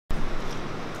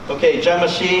Okay,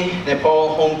 Jamashi,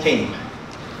 Nepal home team.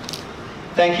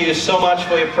 Thank you so much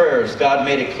for your prayers. God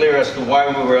made it clear as to why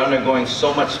we were undergoing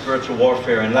so much spiritual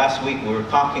warfare. And last week we were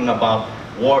talking about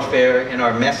warfare in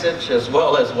our message, as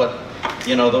well as what,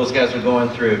 those guys were going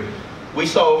through. We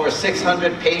saw over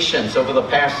 600 patients over the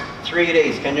past 3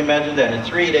 days. Can you imagine that? In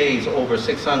 3 days, over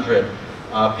 600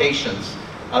 patients.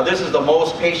 This is the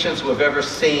most patients we've ever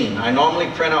seen. I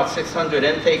normally print out 600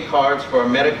 intake cards for our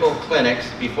medical clinics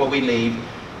before we leave.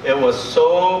 It was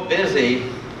so busy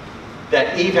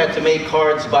that Eve had to make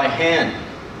cards by hand.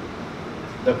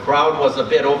 The crowd was a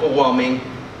bit overwhelming,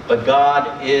 but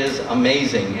God is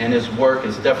amazing, and His work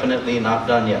is definitely not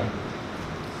done yet.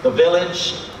 The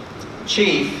village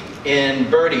chief in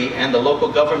Bertie and the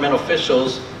local government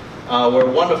officials were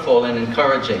wonderful and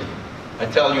encouraging.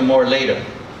 I'll tell you more later.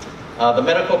 The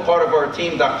medical part of our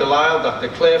team, Dr. Lyle, Dr.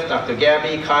 Cliff, Dr.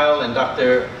 Gabby, Kyle, and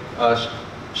Dr.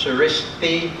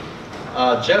 Sharishti,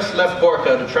 just left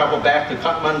Gorkha to travel back to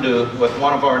Kathmandu with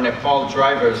one of our Nepal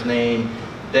drivers named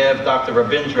Dev. Dr.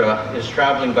 Rabindra is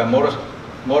traveling by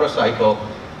motorcycle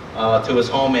to his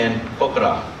home in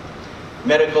Pokhara.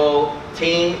 Medical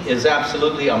team is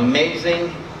absolutely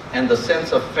amazing, and the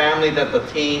sense of family that the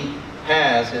team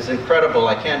has is incredible.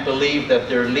 I can't believe that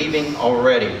they're leaving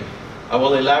already. I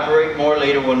will elaborate more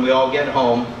later when we all get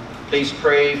home. Please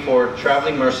pray for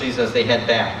traveling mercies as they head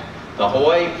back. The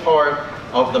Hawaii part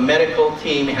of the medical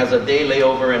team has a day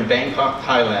layover in Bangkok,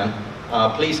 Thailand.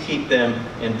 Please keep them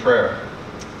in prayer.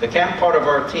 The camp part of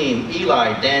our team,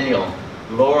 Eli, Daniel,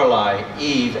 Lorelei,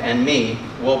 Eve, and me,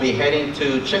 will be heading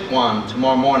to Chitwan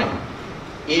tomorrow morning.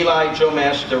 Eli,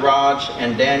 Jomesh, Daraj,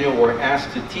 and Daniel were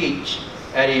asked to teach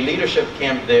at a leadership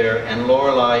camp there, and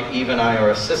Lorelei, Eve, and I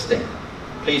are assisting.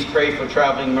 Please pray for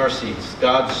traveling mercies,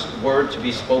 God's word to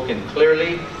be spoken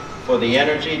clearly, for the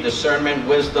energy, discernment,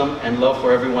 wisdom, and love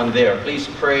for everyone there. Please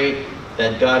pray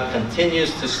that God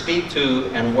continues to speak to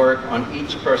and work on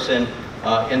each person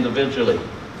individually.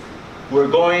 We're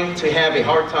going to have a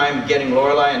hard time getting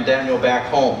Lorelei and Daniel back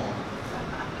home.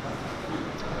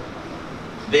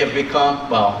 They have become,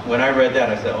 well, when I read that,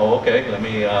 I said, oh, okay, let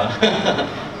me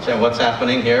check what's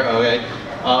happening here, okay.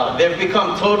 They've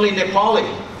become totally Nepali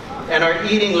and are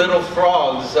eating little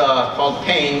frogs called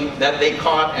pain that they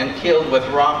caught and killed with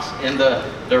rocks in the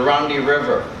Randi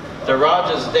River.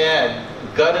 Daraj's dad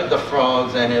gutted the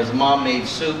frogs and his mom made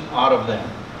soup out of them.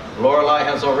 Lorelei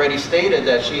has already stated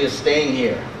that she is staying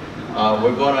here.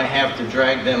 We're going to have to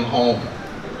drag them home.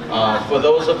 For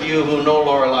those of you who know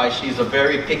Lorelei, she's a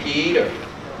very picky eater.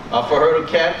 For her to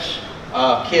catch,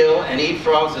 kill, and eat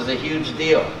frogs is a huge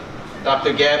deal.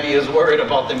 Dr. Gabby is worried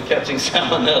about them catching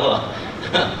salmonella.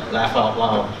 Laugh out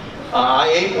loud. I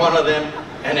ate one of them,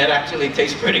 and it actually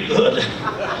tastes pretty good.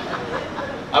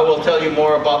 I will tell you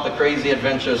more about the crazy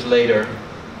adventures later.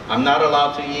 I'm not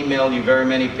allowed to email you very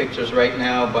many pictures right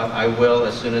now, but I will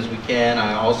as soon as we can.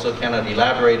 I also cannot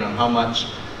elaborate on how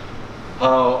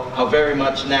very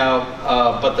much now,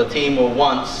 but the team will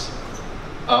once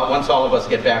all of us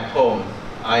get back home.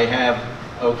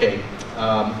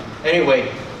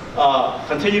 Anyway,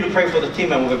 continue to pray for the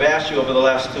team, and we've asked you over the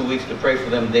last 2 weeks to pray for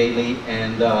them daily,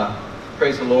 and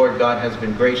praise the Lord, God has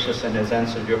been gracious and has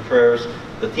answered your prayers.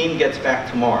 The team gets back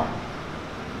tomorrow.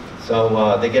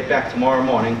 So they get back tomorrow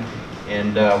morning,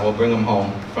 and we'll bring them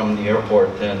home from the airport.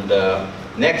 And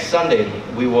next Sunday,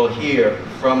 we will hear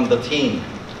from the team.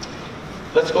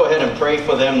 Let's go ahead and pray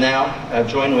for them now.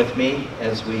 Join with me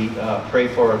as we pray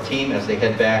for our team as they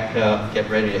head back, get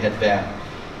ready to head back.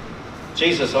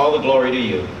 Jesus, all the glory to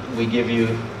you. We give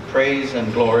you praise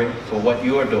and glory for what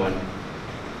you are doing.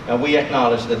 And we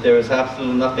acknowledge that there is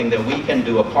absolutely nothing that we can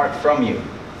do apart from you.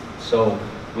 So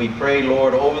we pray,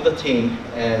 Lord, over the team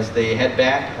as they head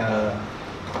back.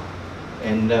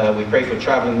 And we pray for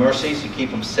traveling mercies. You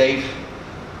keep them safe.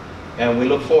 And we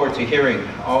look forward to hearing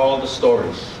all the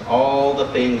stories, all the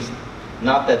things,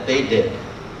 not that they did,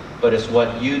 but it's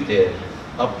what you did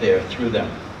up there through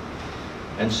them.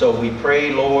 And so we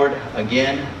pray, Lord,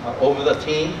 again, over the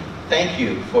team. Thank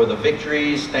you for the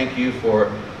victories. Thank you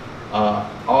for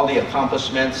all the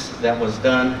accomplishments that was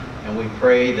done. And we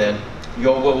pray that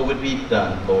your will would be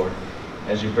done, Lord,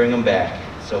 as you bring them back.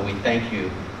 So we thank you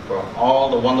for all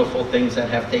the wonderful things that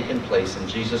have taken place. In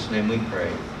Jesus' name we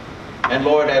pray. And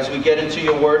Lord, as we get into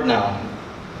your word now,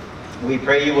 we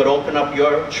pray you would open up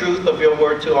your truth of your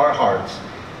word to our hearts.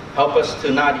 Help us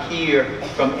to not hear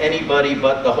from anybody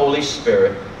but the Holy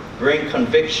Spirit. Bring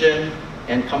conviction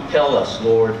and compel us,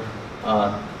 Lord,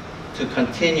 to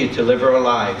continue to live our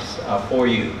lives for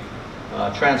you.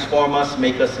 Transform us,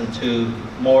 make us into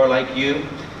more like you.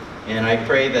 And I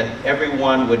pray that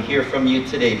everyone would hear from you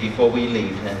today before we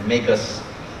leave, and make us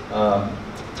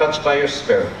touched by your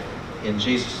Spirit. In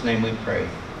Jesus' name we pray.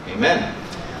 Amen.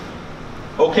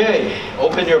 Okay,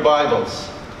 open your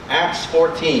Bibles. Acts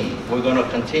 14. We're going to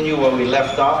continue where we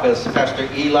left off as Pastor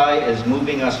Eli is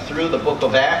moving us through the book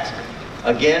of Acts.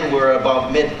 Again, we're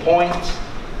about midpoint,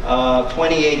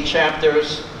 28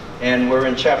 chapters, and we're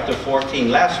in chapter 14.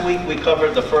 Last week we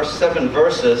covered the first 7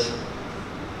 verses.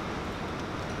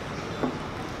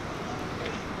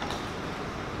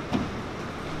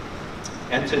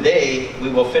 And today we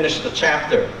will finish the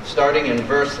chapter, starting in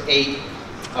verse 8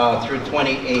 through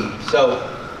 28.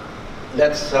 So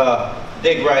let's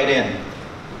dig right in.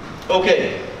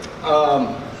 Okay,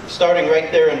 starting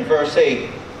right there in verse 8.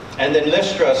 And in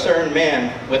Lystra, a certain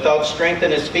man without strength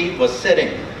in his feet was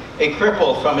sitting, a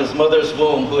cripple from his mother's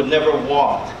womb who had never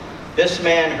walked. This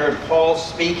man heard Paul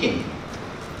speaking.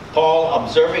 Paul,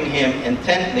 observing him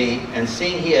intently and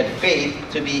seeing he had faith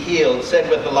to be healed, said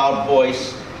with a loud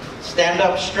voice, "Stand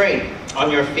up straight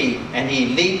on your feet." And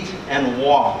he leaped and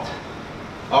walked.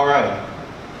 All right.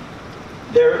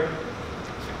 There,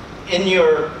 in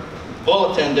your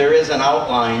bulletin, there is an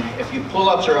outline. If you pull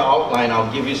out your outline,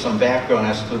 I'll give you some background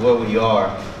as to where we are.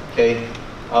 Okay.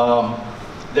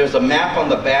 There's a map on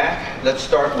the back. Let's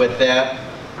start with that.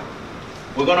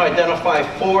 We're going to identify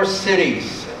 4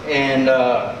 cities, and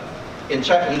in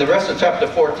the rest of chapter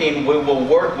 14, we will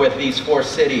work with these 4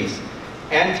 cities.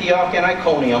 Antioch and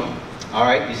Iconium. All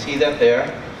right, you see that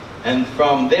there. And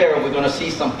from there, we're going to see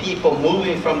some people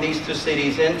moving from these 2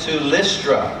 cities into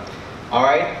Lystra. All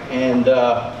right, and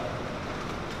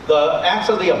the Acts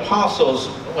of the Apostles,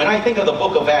 when I think of the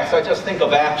book of Acts, I just think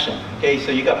of action. Okay,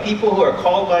 so you got people who are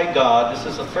called by God. This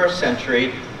is the 1st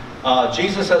century.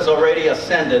 Jesus has already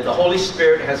ascended. The Holy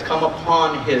Spirit has come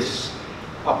upon his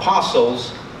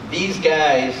apostles. These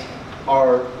guys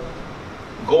are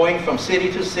going from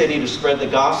city to city to spread the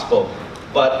gospel.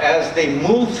 But as they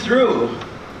move through,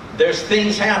 there's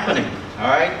things happening. All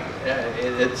right,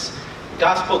 it's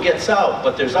gospel gets out,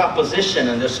 but there's opposition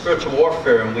and there's spiritual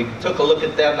warfare, and we took a look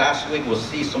at that last week. We'll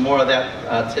see some more of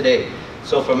that today.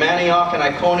 So from Antioch and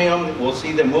Iconium, we'll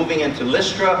see them moving into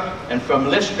Lystra, and from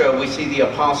Lystra we see the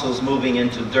apostles moving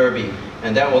into Derbe,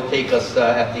 and that will take us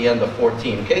at the end of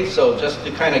 14. Okay, so just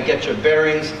to kind of get your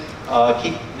bearings,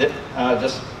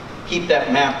 just keep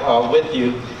that map with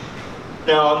you.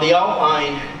 Now on the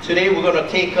outline, today we're going to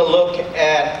take a look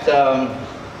at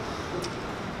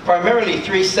primarily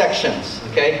 3 sections,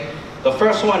 okay? The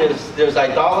first one is there's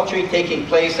idolatry taking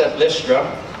place at Lystra.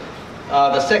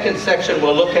 The second section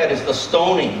we'll look at is the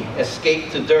stoning,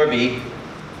 escape to Derbe.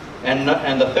 And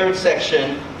the third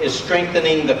section is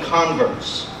strengthening the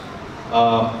converts.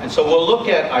 And so we'll look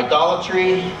at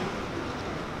idolatry,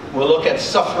 we'll look at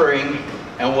suffering,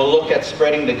 and we'll look at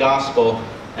spreading the gospel,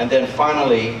 and then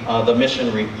finally the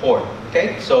mission report.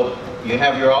 Okay, so you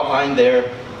have your outline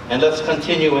there, and let's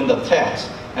continue in the text.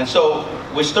 And so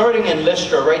we're starting in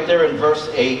Lystra right there in verse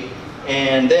 8,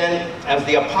 and then as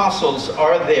the apostles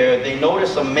are there, they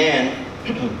notice a man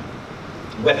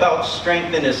without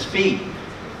strength in his feet.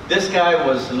 This guy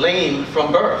was lame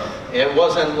from birth. It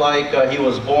wasn't like he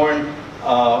was born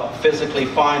physically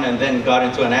fine and then got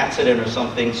into an accident or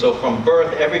something. So from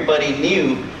birth, everybody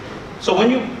knew. So when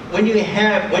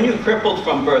you're crippled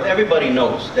from birth, everybody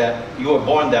knows that you were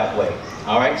born that way.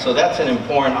 All right, so that's an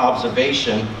important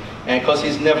observation. And because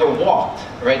he's never walked,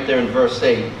 right there in verse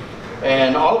 8.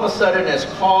 And all of a sudden, as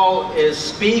Paul is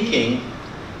speaking,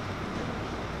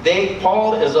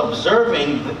 Paul is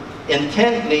observing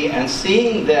intently and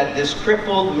seeing that this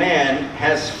crippled man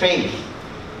has faith.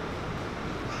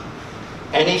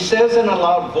 And he says in a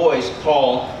loud voice,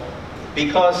 Paul,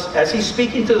 because as he's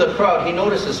speaking to the crowd, he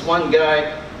notices one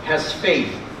guy has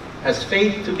faith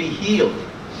to be healed.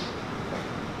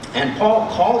 And Paul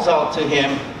calls out to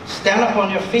him, stand up on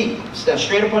your feet, stand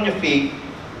straight up on your feet.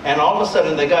 And all of a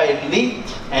sudden the guy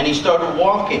leaped and he started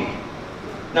walking.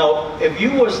 Now, if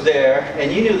you was there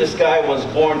and you knew this guy was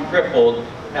born crippled,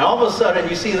 and all of a sudden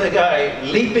you see the guy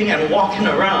leaping and walking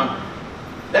around,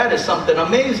 that is something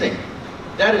amazing.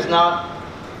 That is not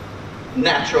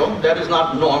natural, that is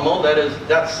not normal,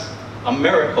 that's a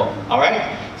miracle. All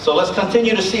right, so let's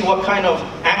continue to see what kind of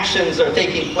actions are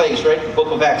taking place, right? The book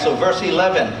of Acts. So verse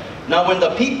 11, now when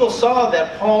the people saw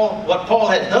that what Paul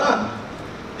had done,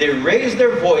 they raised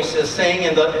their voices, saying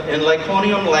in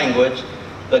Lycaonian language,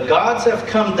 the gods have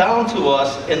come down to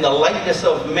us in the likeness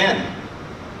of men.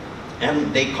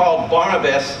 And they called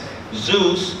Barnabas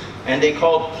Zeus, and they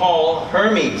called Paul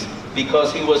Hermes,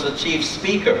 because he was a chief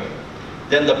speaker.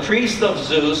 Then the priest of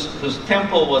Zeus, whose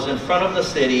temple was in front of the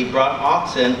city, brought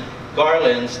oxen,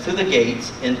 garlands to the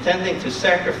gates, intending to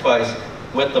sacrifice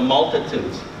with the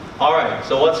multitudes. All right,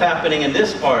 so what's happening in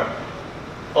this part?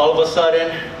 all of a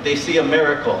sudden they see a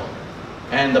miracle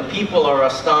and the people are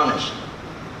astonished.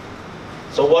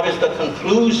 So what is the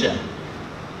conclusion?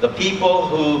 The people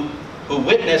who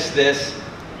witness this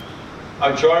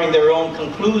are drawing their own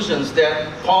conclusions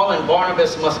that Paul and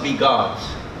Barnabas must be gods.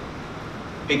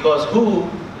 Because who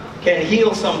can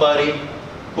heal somebody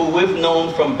who we've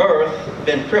known from birth,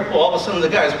 been crippled? All of a sudden the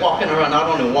guy's walking around, not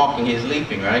only walking, he's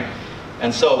leaping, right?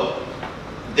 And so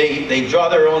they draw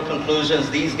their own conclusions.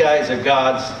 These guys are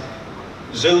gods,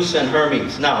 Zeus and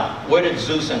Hermes. Now, where did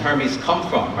Zeus and Hermes come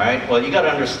from, right? Well, you got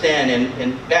to understand,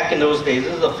 back in those days,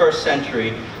 this is the 1st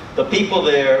century, the people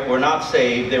there were not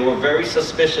saved. They were very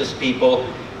suspicious people,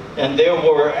 and there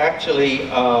were actually,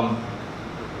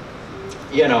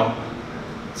 you know,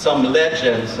 some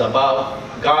legends about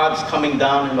gods coming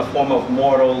down in the form of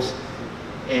mortals,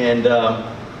 and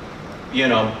you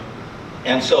know,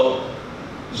 and so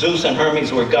Zeus and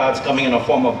Hermes were gods coming in the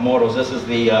form of mortals. This is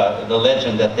the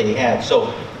legend that they had.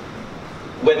 So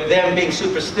with them being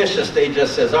superstitious, they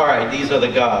just says, all right, these are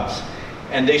the gods.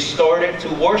 And they started to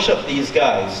worship these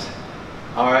guys.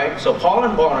 All right, so Paul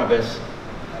and Barnabas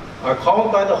are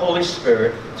called by the Holy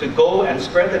Spirit to go and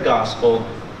spread the gospel,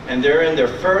 and they're in their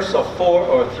first of 4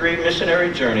 or 3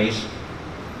 missionary journeys,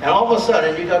 and all of a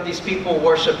sudden you got these people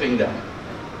worshiping them.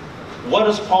 What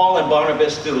does Paul and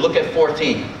Barnabas do? Look at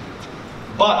 14.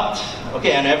 But,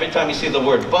 okay, and every time you see the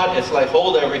word but, it's like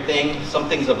hold everything,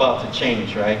 something's about to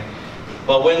change, right?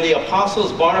 But when the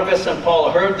apostles Barnabas and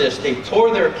Paul heard this, they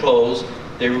tore their clothes,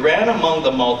 they ran among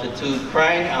the multitude,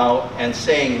 crying out and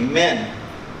saying, men,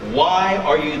 why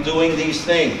are you doing these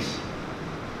things?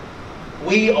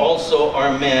 We also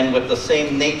are men with the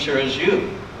same nature as you,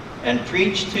 and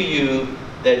preach to you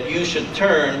that you should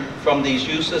turn from these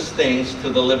useless things to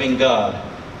the living God,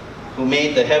 who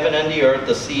made the heaven and the earth,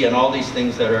 the sea, and all these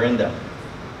things that are in them.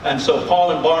 And so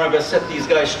Paul and Barnabas set these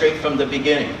guys straight from the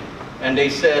beginning. And they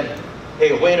said,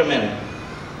 hey, wait a minute.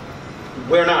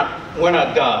 We're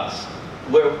not gods.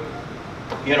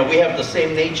 You know, we have the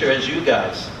same nature as you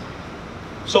guys.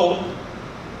 So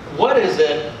what is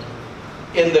it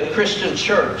in the Christian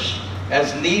church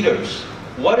as leaders?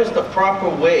 What is the proper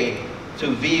way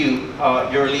to view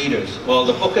your leaders? Well,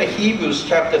 the book of Hebrews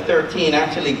chapter 13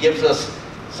 actually gives us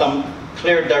some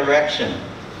clear direction.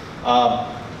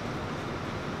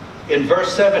 In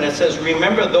verse 7 it says,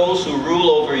 remember those who rule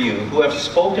over you, who have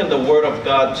spoken the word of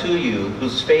God to you,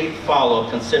 whose faith follow,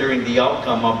 considering the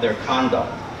outcome of their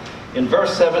conduct. In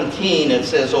verse 17 it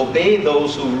says, obey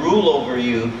those who rule over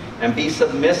you and be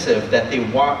submissive, that they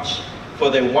watch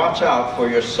out for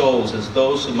your souls as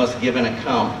those who must give an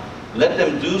account. Let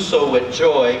them do so with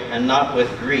joy and not with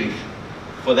grief,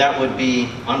 for that would be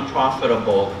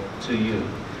unprofitable to you.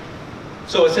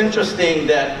 So it's interesting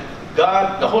that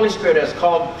God, the Holy Spirit, has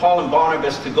called Paul and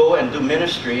Barnabas to go and do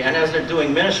ministry, and as they're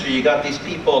doing ministry, you got these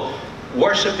people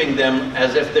worshiping them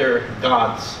as if they're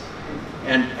gods.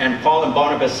 And Paul and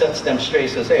Barnabas sets them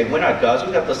straight, says, hey, we're not gods,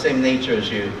 we got the same nature as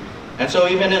you. And so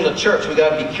even in the church, we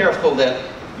got to be careful that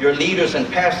your leaders and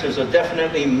pastors are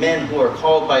definitely men who are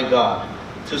called by God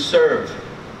to serve,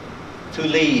 to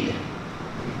lead.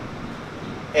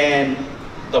 And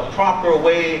the proper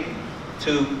way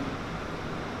to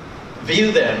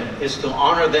view them is to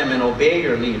honor them and obey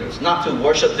your leaders, not to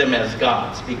worship them as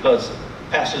gods, because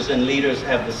pastors and leaders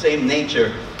have the same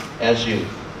nature as you.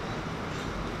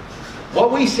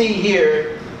 What we see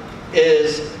here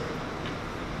is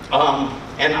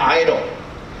an idol.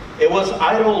 It was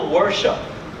idol worship.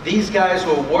 These guys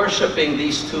were worshiping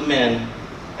these two men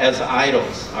as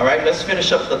idols. All right, let's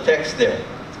finish up the text there.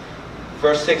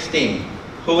 Verse 16.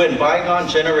 Who in bygone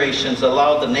generations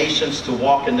allowed the nations to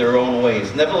walk in their own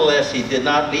ways. Nevertheless, he did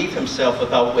not leave himself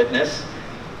without witness,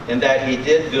 in that he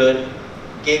did good,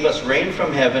 gave us rain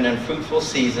from heaven and fruitful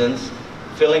seasons,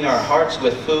 filling our hearts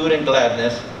with food and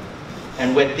gladness.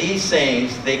 And with these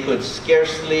sayings, they could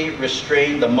scarcely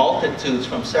restrain the multitudes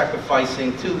from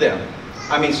sacrificing to them.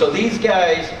 I mean, so these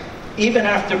guys, even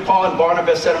after Paul and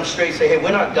Barnabas set them straight, say, hey,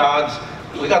 we're not gods,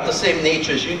 we got the same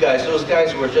nature as you guys. Those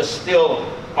guys were just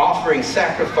still offering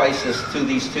sacrifices to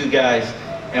these two guys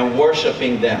and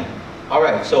worshiping them. All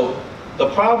right, so the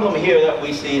problem here that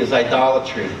we see is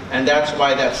idolatry. And that's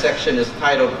why that section is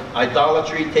titled,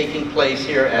 Idolatry Taking Place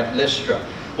Here at Lystra.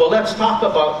 Well, let's talk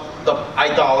about the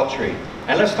idolatry.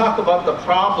 And let's talk about the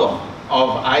problem of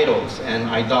idols and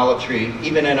idolatry,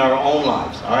 even in our own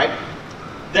lives, all right?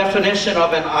 Definition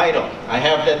of an idol. I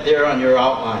have that there on your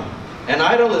outline. An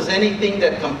idol is anything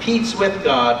that competes with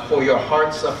God for your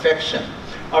heart's affection.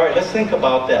 All right, let's think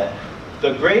about that.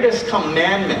 The greatest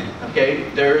commandment, okay,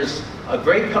 there's a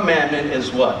great commandment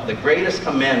is what? The greatest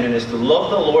commandment is to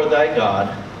love the Lord thy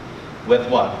God with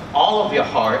what? All of your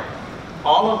heart,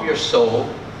 all of your soul,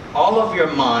 all of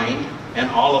your mind, and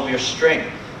all of your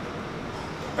strength.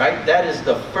 Right? That is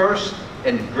the first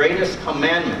and greatest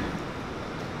commandment.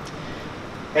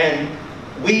 And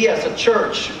we as a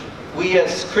church, we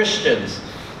as Christians,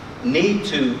 need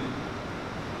to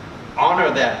honor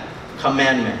that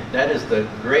commandment. That is the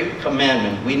great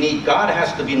commandment. God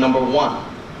has to be number one.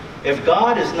 If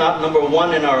God is not number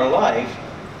one in our life,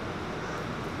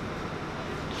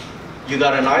 you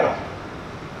got an idol.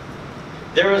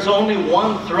 There is only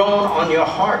one throne on your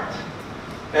heart,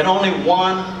 and only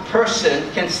one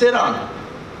person can sit on it.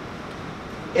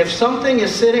 If something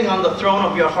is sitting on the throne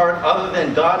of your heart other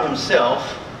than God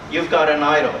himself, you've got an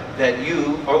idol that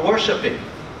you are worshiping.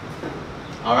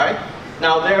 All right?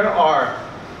 Now there are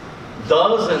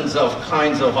dozens of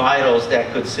kinds of idols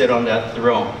that could sit on that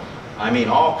throne. I mean,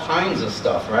 all kinds of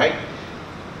stuff, right?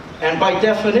 And by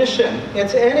definition,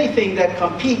 it's anything that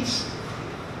competes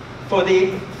for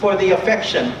the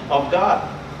affection of God.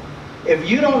 If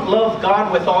you don't love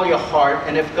God with all your heart,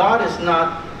 and if God is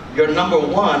not your number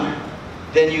one,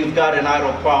 then you've got an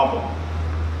idol problem.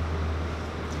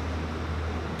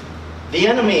 The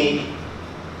enemy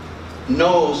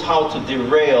knows how to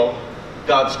derail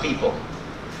God's people.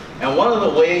 And one of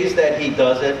the ways that he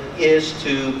does it is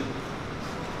to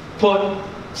put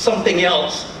something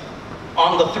else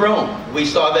on the throne. We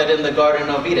saw that in the Garden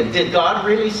of Eden. Did God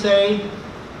really say,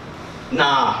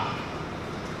 nah,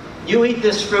 you eat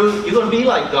this fruit, you're going to be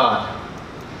like God?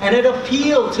 And it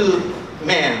appealed to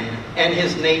man and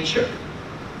his nature.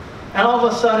 And all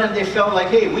of a sudden they felt like,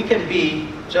 hey, we can be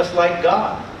just like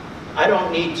God. I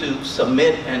don't need to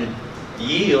submit and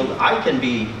yield. I can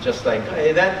be just like God.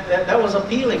 Hey, that was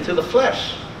appealing to the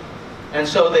flesh. And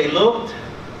so they looked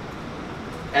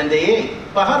and they ate.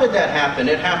 But how did that happen?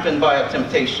 It happened by a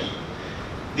temptation.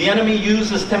 The enemy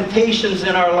uses temptations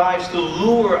in our lives to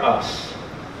lure us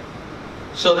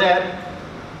so that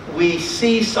we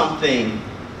see something,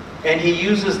 and he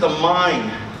uses the mind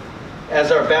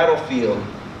as our battlefield.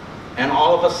 And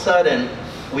all of a sudden,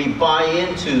 we buy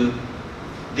into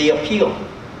the appeal.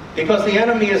 Because the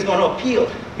enemy is going to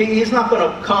appeal. He's not going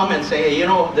to come and say, hey, you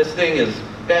know, this thing is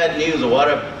bad news or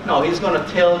whatever. No, he's going to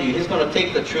tell you. He's going to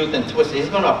take the truth and twist it. He's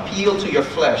going to appeal to your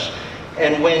flesh.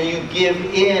 And when you give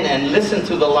in and listen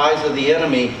to the lies of the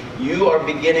enemy, you are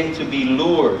beginning to be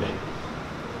lured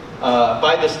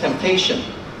by this temptation.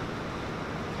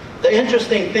 The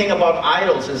interesting thing about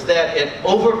idols is that it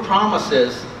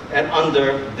overpromises and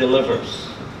under-delivers.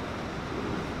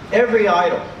 Every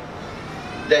idol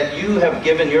that you have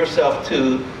given yourself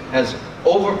to has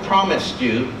overpromised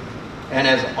you and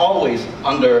has always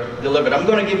under-delivered. I'm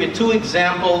going to give you two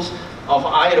examples of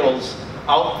idols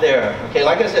out there. Okay,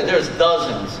 like I said, there's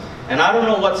dozens. And I don't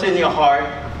know what's in your heart,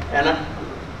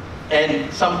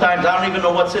 and sometimes I don't even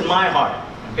know what's in my heart.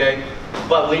 Okay?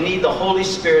 But we need the Holy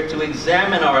Spirit to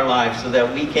examine our lives so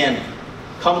that we can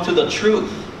come to the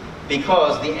truth,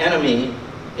 because the enemy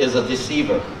is a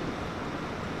deceiver.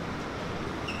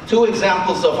 Two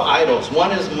examples of idols.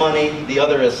 One is money, the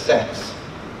other is sex.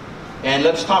 And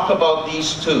let's talk about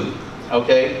these two,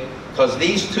 okay? Because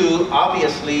these two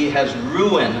obviously has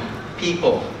ruined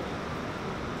people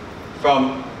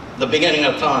from the beginning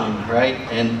of time, right?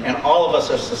 And all of us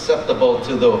are susceptible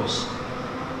to those.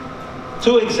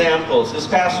 Two examples. This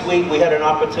past week we had an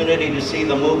opportunity to see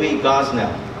the movie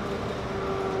Gosnell.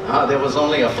 There was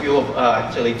only a few,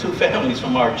 actually two families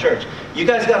from our church. You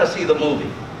guys got to see the movie.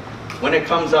 When it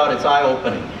comes out, it's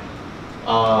eye-opening.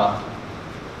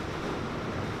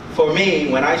 For me,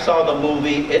 when I saw the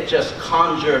movie, it just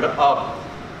conjured up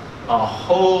a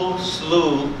whole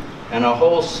slew and a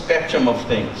whole spectrum of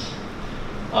things.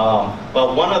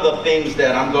 But one of the things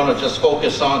that I'm going to just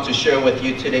focus on to share with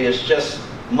you today is just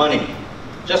money.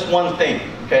 Just one thing,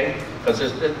 okay? Because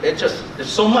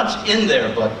there's so much in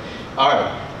there, but all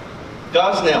right.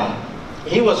 Gosnell,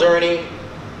 he was earning,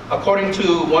 according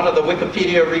to one of the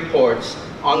Wikipedia reports,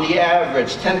 on the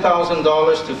average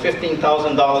 $10,000 to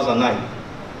 $15,000 a night.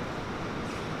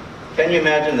 Can you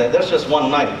imagine that? That's just one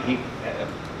night.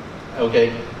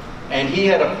 Okay, and he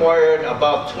had acquired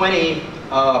about 20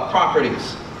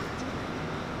 properties.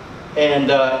 And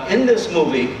in this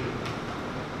movie,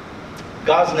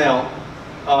 Gosnell,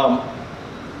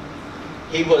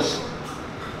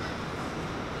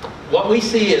 what we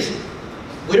see is,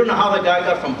 we don't know how the guy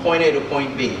got from point A to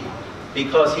point B,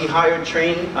 because he hired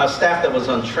staff that was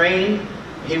untrained.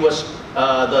 He was,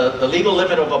 the legal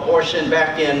limit of abortion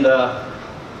back in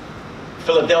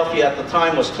Philadelphia at the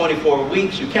time was 24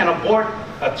 weeks. You can't abort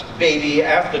a baby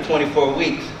after 24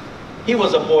 weeks. He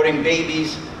was aborting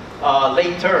babies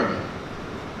late term.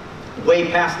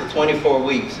 way past the 24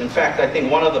 weeks. In fact, I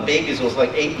think one of the babies was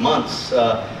like 8 months,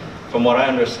 from what I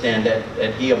understand,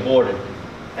 that he aborted.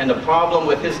 And the problem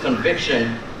with his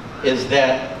conviction is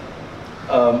that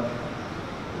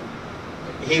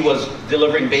he was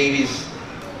delivering babies,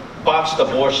 botched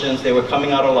abortions, they were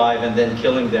coming out alive and then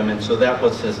killing them, and so that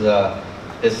was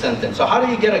his sentence. So how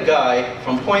do you get a guy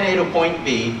from point A to point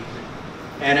B,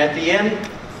 and at the end,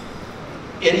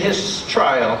 in his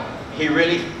trial, he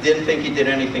really didn't think he did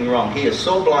anything wrong. He is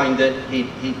so blinded, he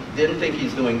didn't think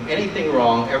he's doing anything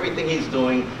wrong. Everything he's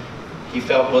doing, he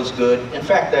felt was good. In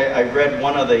fact, I read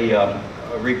one of the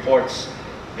reports,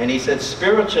 and he said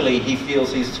spiritually he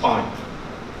feels he's fine.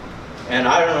 And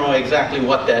I don't know exactly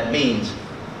what that means,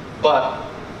 but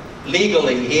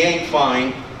legally he ain't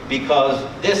fine, because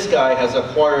this guy has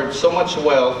acquired so much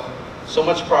wealth, so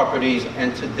much properties,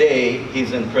 and today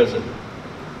he's in prison.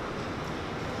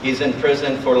 He's in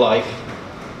prison for life,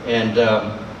 and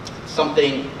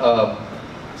something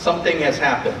has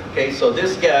happened. Okay, so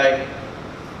this guy,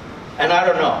 and I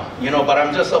don't know, but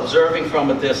I'm just observing from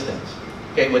a distance.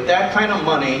 Okay, with that kind of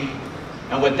money,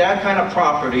 and with that kind of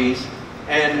properties,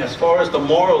 and as far as the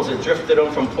morals that drifted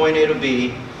him from point A to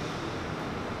B,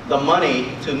 the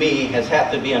money, to me, has had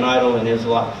to be an idol in his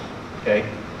life. Okay,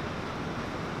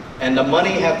 and the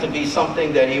money had to be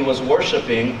something that he was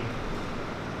worshiping.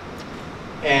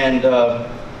 And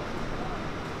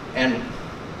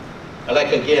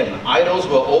like again, idols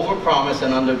will overpromise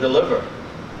and underdeliver.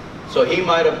 So he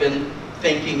might have been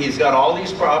thinking he's got all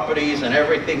these properties and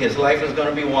everything, his life is going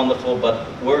to be wonderful, but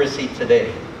where is he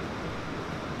today?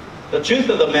 The truth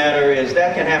of the matter is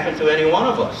that can happen to any one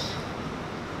of us.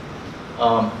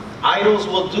 Idols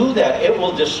will do that. It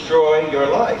will destroy your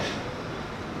life.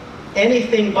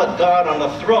 Anything but God on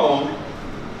the throne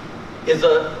is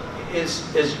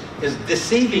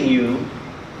deceiving you,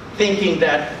 thinking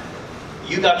that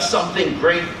you got something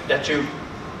great that you're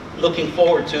looking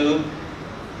forward to,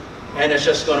 and it's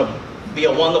just going to be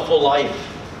a wonderful life.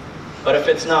 But if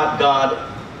it's not God,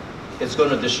 it's going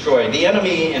to destroy. The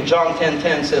enemy in John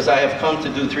 10:10 says, I have come to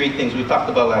do 3 things. We talked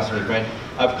about last week, right?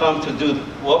 I've come to do,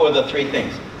 what were the 3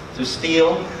 things? To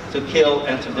steal, to kill,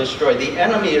 and to destroy. The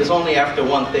enemy is only after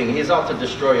one thing. He's out to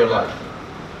destroy your life.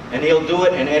 And he'll do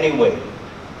it in any way.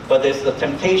 But there's the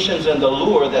temptations and the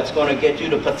lure that's going to get you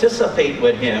to participate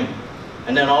with him.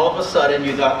 And then all of a sudden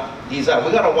you got these,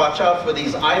 we got to watch out for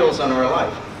these idols in our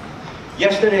life.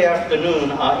 Yesterday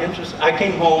afternoon, I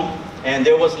came home and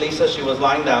there was Lisa. She was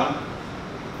lying down.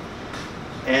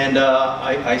 And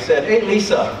I said, hey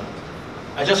Lisa,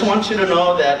 I just want you to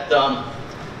know that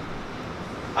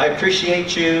I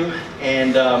appreciate you,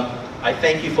 and I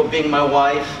thank you for being my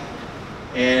wife.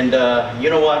 And you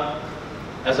know what?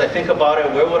 As I think about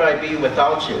it, where would I be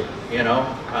without you?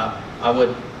 I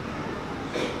would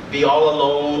be all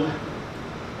alone.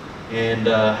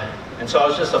 And so I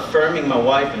was just affirming my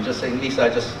wife and just saying, Lisa,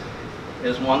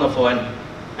 it's wonderful.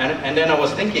 And then I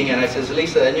was thinking, and I says,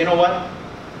 Lisa, and you know what?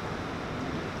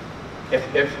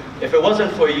 If it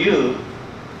wasn't for you,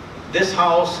 this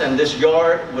house and this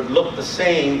yard would look the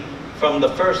same from the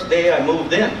first day I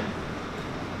moved in.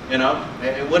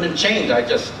 It wouldn't change. I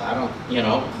don't,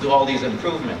 do all these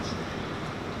improvements.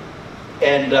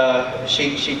 And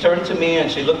she turned to me and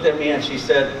she looked at me and she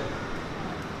said,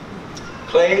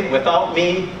 Clay, without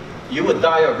me, you would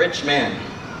die a rich man.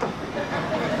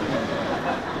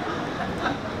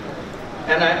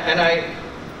 And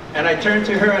I turned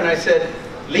to her and I said,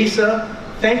 Lisa,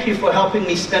 thank you for helping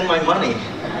me spend my money.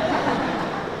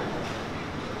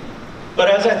 But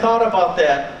as I thought about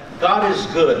that, God is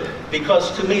good,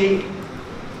 because to me,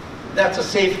 that's a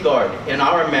safeguard in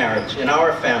our marriage, in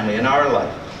our family, in our life.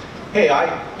 Hey,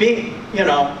 there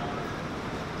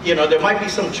might be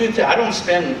some truth to it. I don't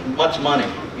spend much money,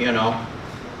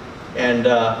 and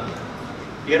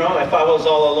if I was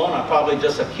all alone, I'd probably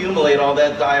just accumulate all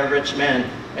that, die a rich man,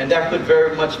 and that could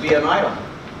very much be an idol.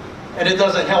 And it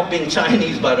doesn't help being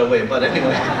Chinese, by the way, but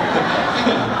anyway.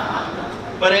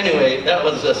 But anyway, that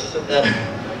was just...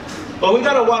 but we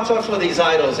got to watch out for these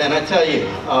idols, and I tell you,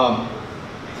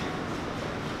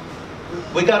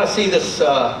 we got to see this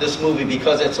movie,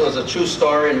 because it was a true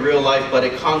story in real life, but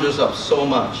it conjures up so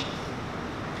much.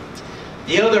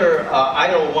 The other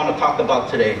idol I want to talk about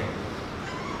today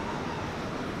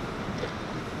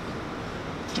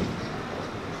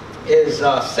is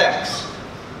sex.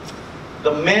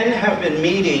 The men have been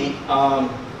meeting.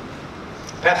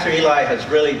 Pastor Eli has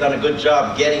really done a good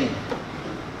job getting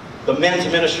the men's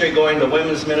ministry going, the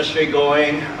women's ministry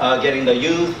going, getting the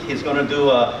youth. He's going to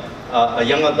do a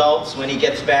young adults when he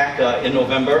gets back in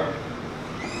November.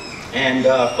 And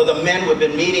for the men, we've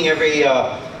been meeting every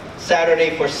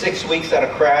Saturday for 6 weeks at a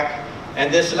crack.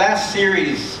 And this last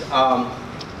series,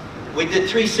 we did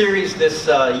 3 series this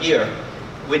year.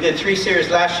 We did 3 series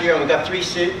last year, and we got 3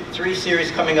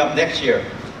 series coming up next year.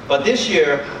 But this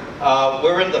year,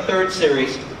 we're in the 3rd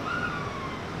series,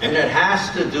 and it has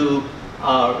to do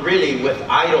really with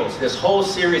idols. This whole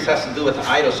series has to do with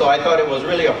idols. So I thought it was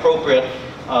really appropriate,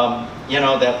 you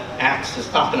know, that Acts is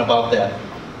talking about that.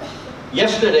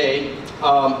 Yesterday,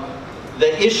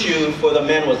 the issue for the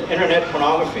men was internet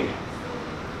pornography.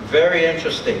 Very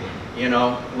interesting. You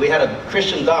know, we had a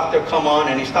Christian doctor come on,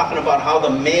 and he's talking about how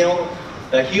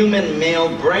the human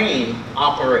male brain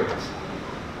operates.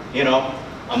 You know,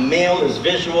 a male is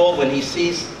visual. When he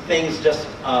sees things, just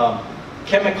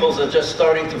chemicals are just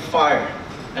starting to fire.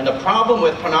 And the problem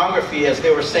with pornography, as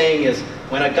they were saying, is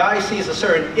when a guy sees a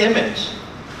certain image,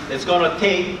 it's going to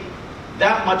take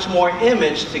that much more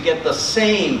image to get the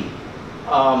same,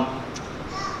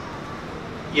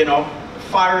 you know,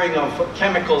 firing of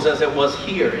chemicals as it was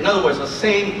here. In other words, the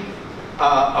same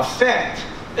effect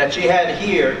that you had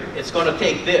here, it's going to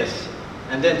take this.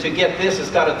 And then to get this, it's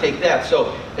got to take that.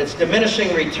 So it's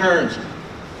diminishing returns.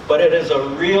 But it is a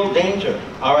real danger,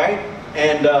 all right?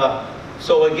 And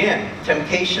so again,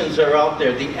 temptations are out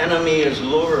there. The enemy is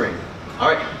luring,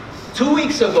 all right? 2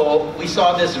 weeks ago, we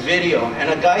saw this video, and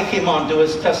a guy came on to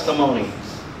his testimony.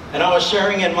 And I was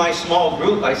sharing in my small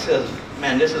group. I said,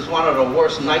 man, this is one of the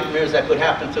worst nightmares that could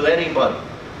happen to anybody.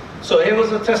 So here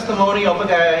was a testimony of a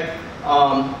guy.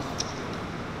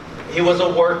 He was a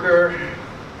worker,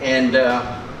 and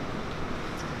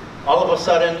all of a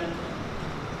sudden,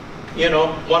 you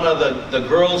know, one of the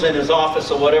girls in his office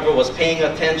or whatever was paying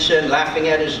attention, laughing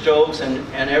at his jokes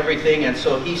and everything. And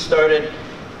so he started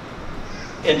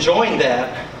enjoying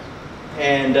that,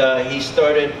 and he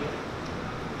started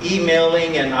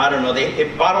emailing, and I don't know,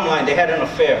 bottom line, they had an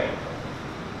affair.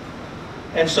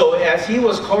 And so as he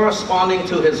was corresponding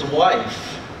to his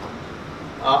wife,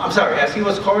 as he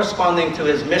was corresponding to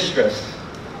his mistress,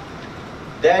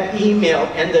 that email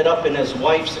ended up in his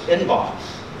wife's inbox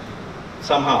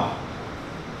somehow.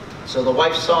 So the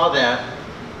wife saw that,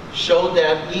 showed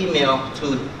that email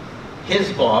to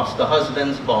his boss, the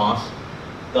husband's boss.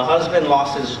 The husband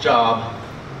lost his job,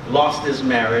 lost his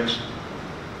marriage,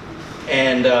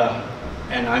 and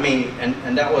I mean,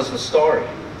 and that was the story.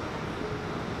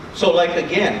 So like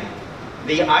again,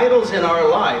 the idols in our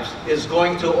lives is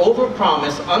going to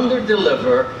overpromise,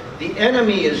 underdeliver. The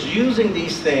enemy is using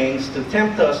these things to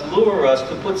tempt us, lure us,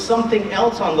 to put something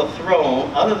else on the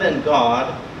throne other than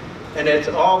God, and it's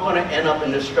all going to end up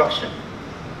in destruction.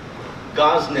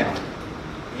 Gosnell,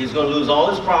 he's going to lose all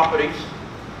his properties,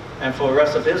 and for the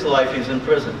rest of his life he's in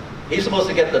prison. He's supposed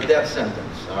to get the death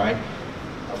sentence, all right?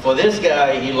 For this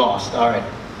guy, he lost, all right?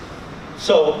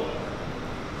 So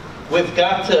we've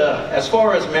got to, as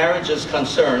far as marriage is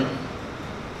concerned,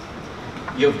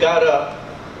 you've got to,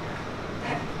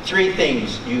 3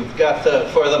 things. You've got to,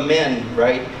 for the men,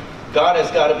 right? God has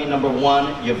got to be number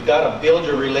 1. You've got to build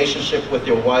your relationship with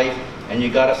your wife, and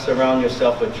you got to surround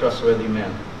yourself with trustworthy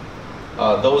men.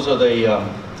 Those are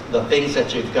the things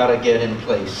that you've got to get in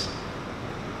place.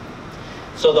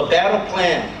 So the battle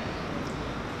plan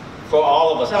for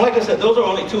all of us, and like I said, those are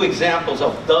only 2 examples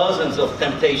of dozens of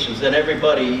temptations. And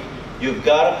everybody, you've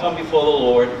got to come before the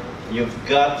Lord. You've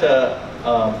got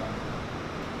to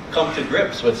come to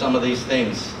grips with some of these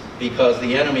things, because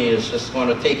the enemy is just going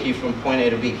to take you from point A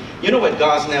to B. You know what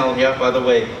Gosnell, yeah, by the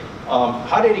way,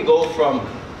 how did he go from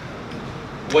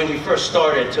when he first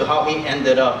started to how he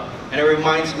ended up? And it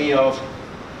reminds me of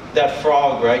that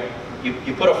frog, right?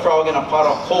 You put a frog in a pot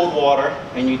of cold water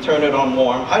and you turn it on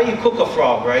warm. How do you cook a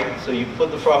frog, right? So you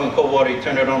put the frog in cold water, you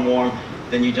turn it on warm,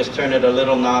 then you just turn it a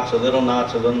little notch, a little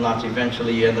notch, a little notch.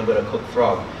 Eventually you end up with a cooked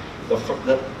frog.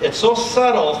 It's so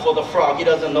subtle for the frog, he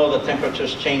doesn't know the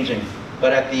temperature's changing.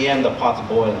 But at the end, the pot's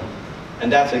boiling.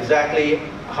 And that's exactly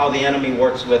how the enemy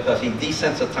works with us. He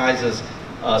desensitizes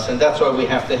us, and that's why we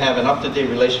have to have an up-to-date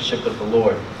relationship with the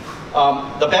Lord.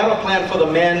 The battle plan for the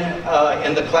men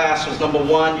in the class was, number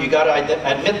 1, you got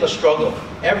to admit the struggle.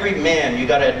 Every man, you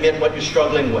got to admit what you're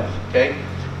struggling with, okay?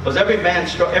 Because every man,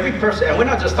 every person, and we're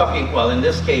not just talking, well, in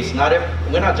this case,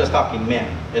 we're not just talking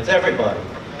men. It's everybody.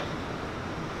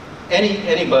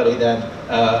 Anybody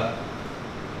that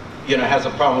you know, has a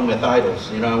problem with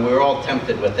idols. You know, we're all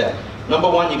tempted with that. Number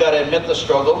 1, you got to admit the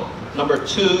struggle. Number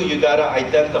 2, you got to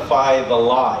identify the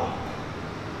lie.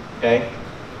 Okay?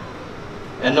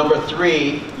 And number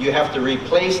 3, you have to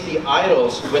replace the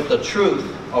idols with the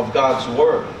truth of God's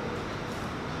Word.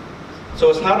 So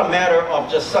it's not a matter of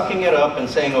just sucking it up and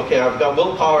saying, okay, I've got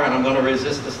willpower and I'm going to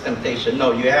resist this temptation.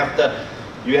 No, you have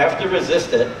to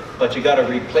resist it, but you got to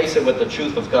replace it with the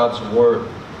truth of God's Word.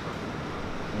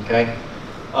 Okay? Okay?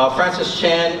 Francis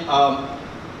Chan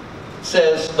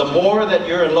says, the more that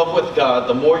you're in love with God,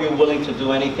 the more you're willing to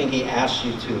do anything He asks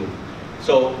you to.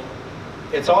 So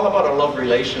it's all about a love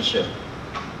relationship.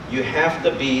 You have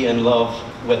to be in love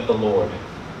with the Lord.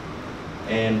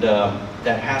 And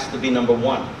that has to be number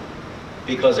one,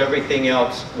 because everything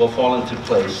else will fall into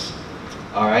place.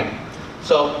 All right?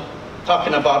 So,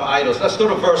 talking about idols. Let's go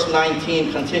to verse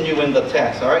 19, continue in the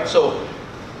text. All right? So,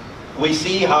 we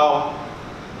see how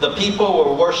the people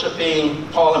were worshiping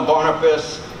Paul and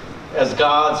Barnabas as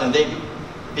gods, and they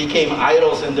became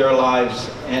idols in their lives,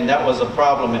 and that was a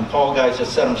problem. And Paul, guys,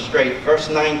 just set them straight. Verse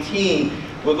 19,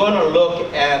 we're going to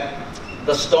look at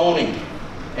the stoning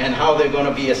and how they're going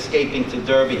to be escaping to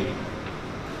Derbe.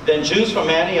 Then Jews from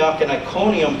Antioch and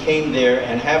Iconium came there,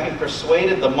 and having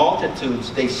persuaded the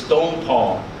multitudes, they stoned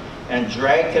Paul and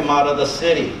dragged him out of the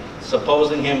city,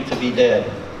 supposing him to be dead.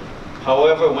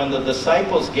 However, when the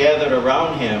disciples gathered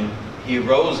around him, he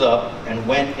rose up and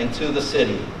went into the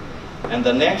city. And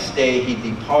the next day he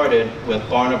departed with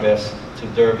Barnabas to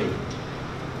Derbe.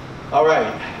 All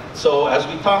right, so as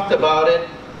we talked about it,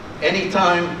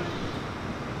 anytime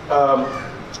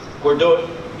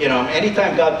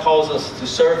anytime God calls us to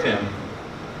serve Him,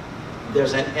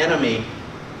 there's an enemy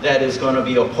that is going to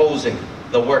be opposing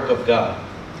the work of God.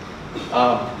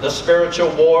 The spiritual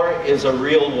war is a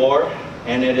real war,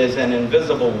 and it is an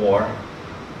invisible war,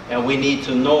 and we need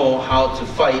to know how to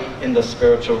fight in the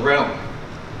spiritual realm.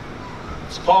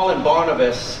 So Paul and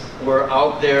Barnabas were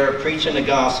out there preaching the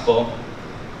gospel.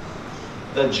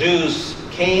 The Jews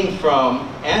came from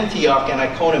Antioch and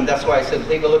Iconium. That's why I said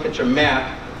take a look at your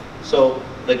map. So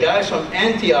the guys from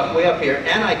Antioch, way up here,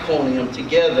 and Iconium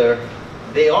together,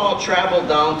 they all traveled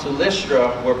down to Lystra,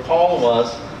 where Paul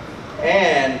was,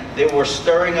 and they were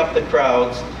stirring up the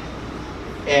crowds.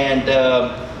 And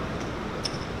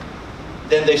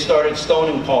then they started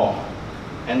stoning Paul,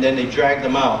 and then they dragged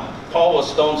him out. Paul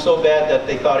was stoned so bad that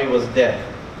they thought he was dead.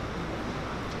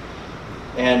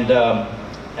 And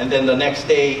then the next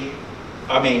day,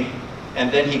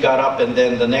 and then he got up, and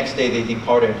then the next day they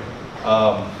departed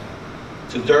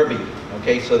to Derbe.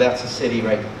 Okay, so that's the city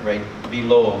right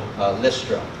below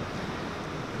Lystra.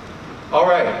 All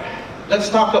right, let's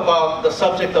talk about the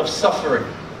subject of suffering.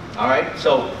 All right,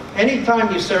 so anytime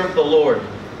you serve the Lord,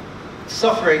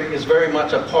 suffering is very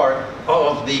much a part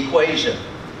of the equation.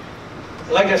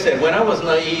 Like I said, when I was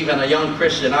naive and a young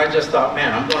Christian, I just thought,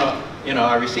 man, I'm going to,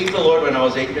 I received the Lord when I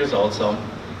was 8 years old, so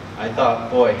I thought,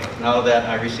 boy, now that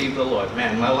I received the Lord,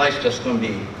 man, my life's just going to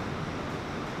be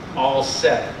all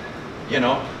set,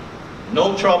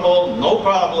 no trouble, no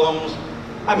problems.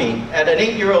 I mean, at an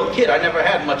 8-year-old kid, I never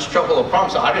had much trouble or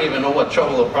problems, so I didn't even know what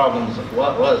trouble or problems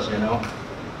was,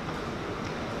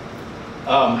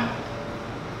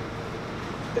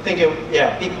 I think,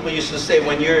 people used to say,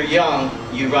 when you're young,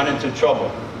 you run into trouble.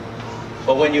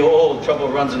 But when you're old, trouble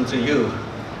runs into you.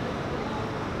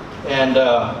 And,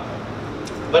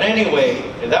 but anyway,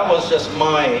 that was just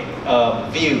my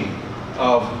view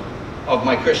of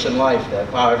my Christian life, that,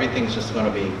 wow, everything's just going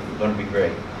to be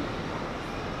great.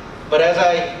 But as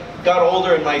I got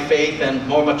older in my faith and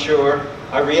more mature,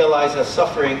 I realized that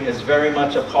suffering is very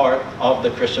much a part of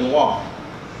the Christian walk.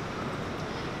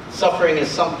 Suffering is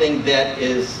something that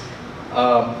is,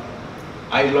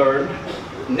 I learned,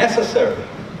 necessary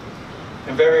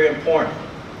and very important.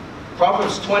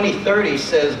 Proverbs 20:30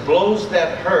 says, blows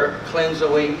that hurt cleanse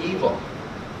away evil.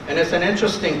 And it's an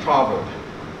interesting proverb.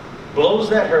 Blows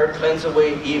that hurt cleanse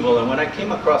away evil. And when I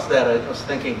came across that, I was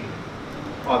thinking,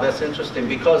 oh, that's interesting,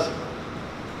 because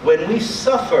when we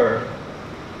suffer,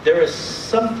 there is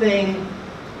something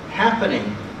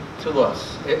happening to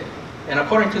us. And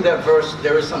according to that verse,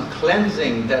 there is some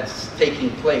cleansing that's taking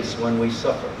place when we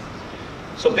suffer.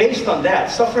 So based on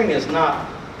that, suffering is not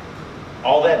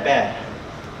all that bad,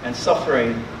 and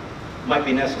suffering might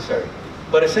be necessary.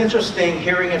 But it's interesting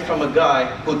hearing it from a guy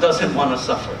who doesn't want to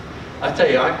suffer. I tell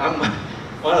you, I'm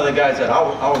one of the guys that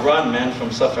I'll run, man, from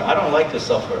suffering. I don't like to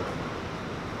suffer.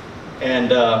 And,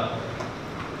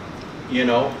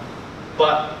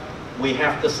 but we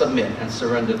have to submit and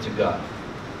surrender to God.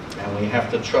 And we have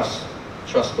to trust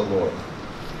the Lord.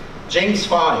 James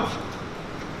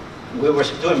 5. We were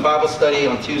doing Bible study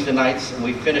on Tuesday nights, and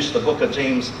we finished the book of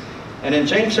James. And in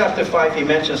James chapter 5, he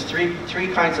mentions three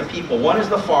kinds of people. One is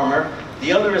the farmer,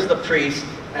 the other is the priest,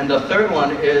 and the third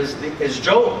one is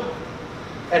Job.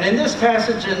 And in this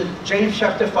passage in James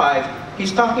chapter 5,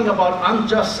 he's talking about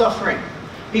unjust suffering.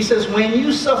 He says, when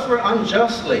you suffer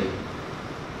unjustly,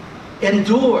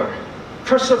 endure,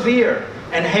 persevere,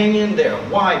 and hang in there.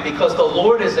 Why? Because the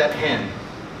Lord is at hand.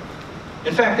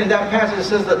 In fact, in that passage it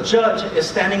says the judge is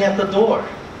standing at the door.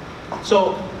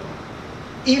 So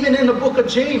Even in the book of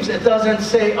James, it doesn't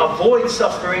say avoid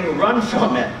suffering, run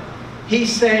from it.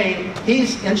 He's saying,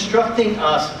 he's instructing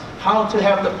us how to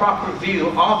have the proper view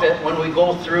of it when we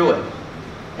go through it.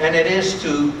 And it is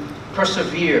to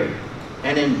persevere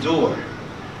and endure.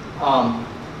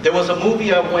 There was a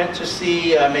movie I went to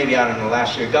see, maybe, I don't know,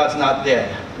 last year, God's Not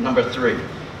Dead, number 3.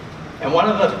 And one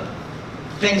of the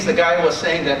things the guy was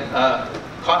saying that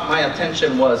caught my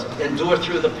attention was endure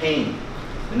through the pain.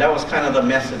 And that was kind of the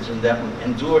message in that one,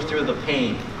 endure through the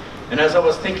pain. And as I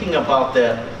was thinking about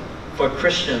that, for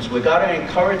Christians, we got to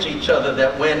encourage each other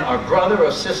that when our brother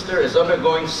or sister is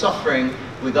undergoing suffering,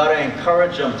 we got to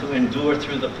encourage them to endure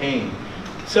through the pain.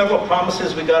 Several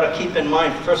promises we got to keep in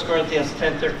mind. 1 Corinthians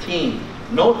 10:13.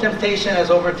 No temptation has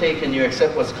overtaken you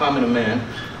except what's common to man,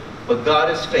 but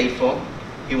God is faithful.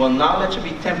 He will not let you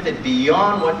be tempted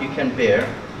beyond what you can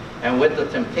bear, and with the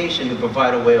temptation He'll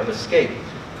provide a way of escape.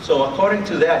 So according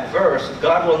to that verse,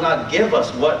 God will not give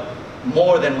us what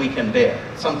more than we can bear.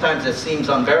 Sometimes it seems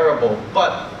unbearable,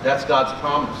 but that's God's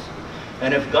promise.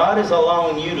 And if God is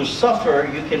allowing you to suffer,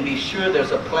 you can be sure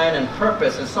there's a plan and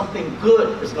purpose, and something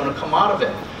good is going to come out of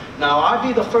it. Now, I'd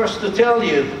be the first to tell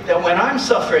you that when I'm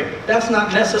suffering, that's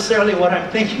not necessarily what I'm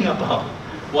thinking about.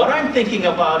 What I'm thinking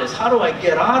about is, how do I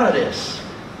get out of this?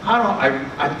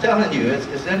 I'm telling you,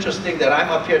 it's interesting that I'm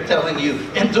up here telling you,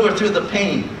 endure through the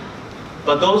pain.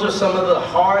 But those are some of the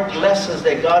hard lessons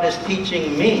that God is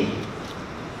teaching me.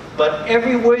 But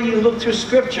everywhere you look through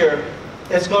Scripture,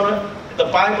 the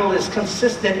Bible is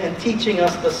consistent in teaching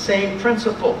us the same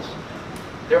principles.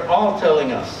 They're all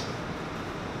telling us,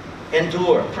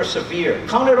 endure, persevere.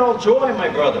 Count it all joy, my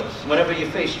brothers, whenever you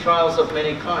face trials of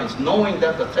many kinds, knowing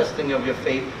that the testing of your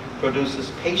faith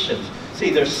produces patience. See,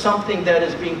 there's something that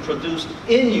is being produced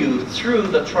in you through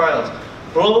the trials.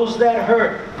 Blows that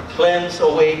hurt, cleanse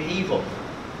away evil.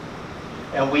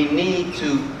 And we need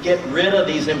to get rid of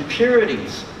these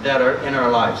impurities that are in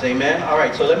our lives. Amen? All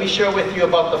right, so let me share with you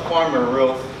about the farmer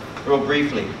real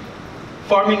briefly.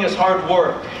 Farming is hard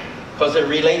work because it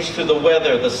relates to the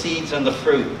weather, the seeds, and the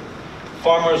fruit.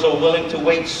 Farmers are willing to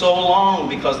wait so long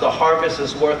because the harvest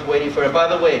is worth waiting for. And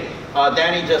by the way,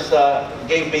 Danny just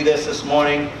gave me this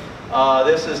morning.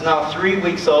 This is now 3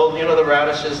 weeks old. You know the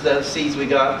radishes, the seeds we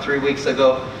got 3 weeks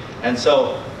ago. And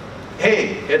so,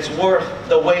 hey, it's worth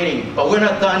the waiting. But we're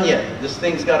not done yet. This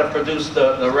thing's got to produce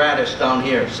the radish down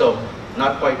here. So,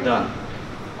 not quite done.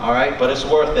 All right, but it's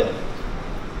worth it.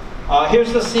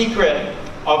 Here's the secret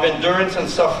of endurance and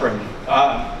suffering.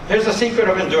 Here's the secret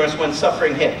of endurance when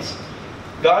suffering hits.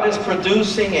 God is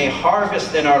producing a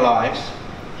harvest in our lives.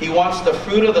 He wants the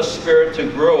fruit of the Spirit to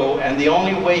grow, and the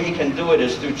only way He can do it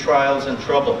is through trials and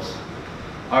troubles.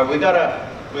 All right, we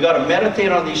gotta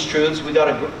meditate on these truths. We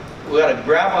gotta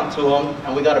grab onto them,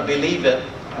 and we gotta believe it,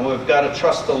 and we've got to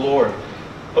trust the Lord.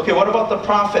 Okay, what about the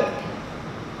prophet?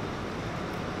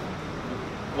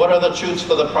 What are the truths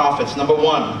for the prophets? Number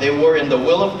one, they were in the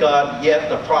will of God, yet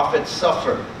the prophets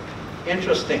suffered.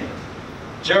 Interesting.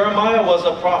 Jeremiah was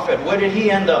a prophet. Where did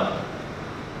he end up?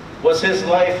 Was his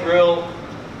life real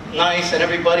nice and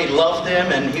everybody loved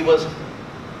him and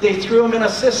they threw him in a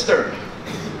cistern?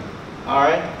 All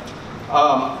right?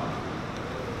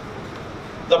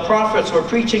 The prophets were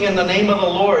preaching in the name of the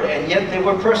Lord, and yet they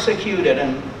were persecuted,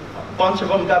 and a bunch of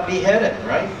them got beheaded,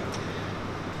 right?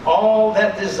 All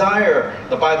that desire,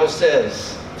 the Bible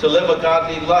says, to live a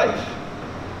godly life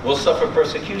will suffer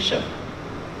persecution.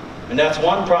 And that's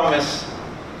one promise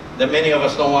that many of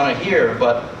us don't want to hear,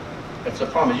 but it's a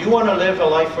promise. You want to live a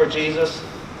life for Jesus?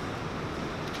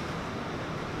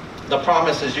 The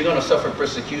promise is you're going to suffer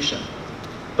persecution.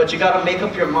 But you got to make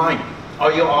up your mind.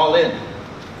 Are you all in?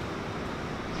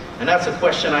 And that's a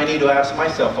question I need to ask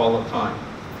myself all the time.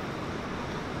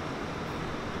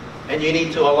 And you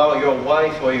need to allow your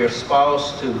wife or your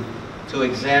spouse to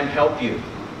help you.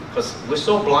 Because we're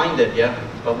so blinded, yeah?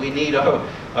 But we need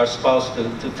our spouse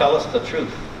to tell us the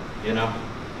truth, you know?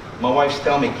 My wife's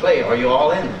telling me, Clay, are you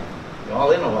all in? You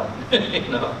all in or what? You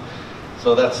know?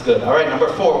 So that's good. All right, number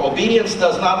 4. Obedience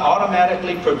does not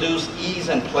automatically produce ease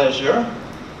and pleasure.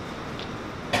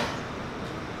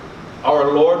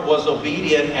 Our Lord was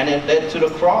obedient, and it led to the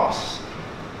cross.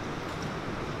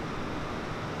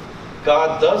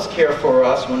 God does care for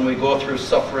us when we go through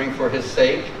suffering for His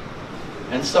sake.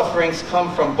 And sufferings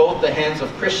come from both the hands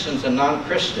of Christians and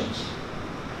non-Christians.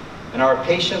 And our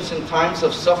patience in times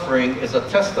of suffering is a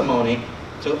testimony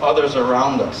to others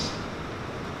around us.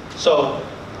 So,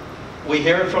 we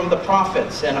hear it from the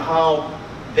prophets and how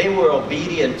they were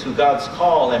obedient to God's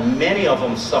call, and many of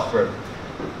them suffered.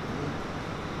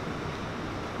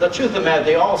 The truth of the matter,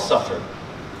 they all suffered.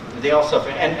 They all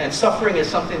suffered. And suffering is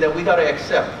something that we got to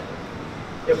accept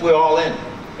if we're all in.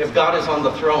 if God is on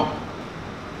the throne,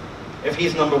 if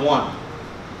He's number one.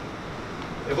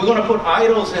 If we're going to put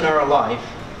idols in our life,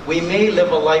 we may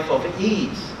live a life of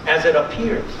ease, as it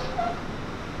appears.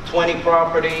 20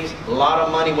 properties, a lot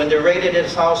of money. When they raided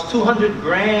his house, 200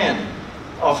 grand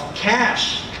of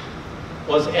cash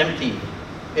was empty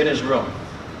in his room.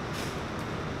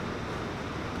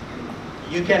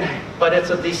 You can, but it's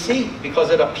a deceit,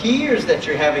 because it appears that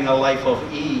you're having a life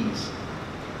of ease,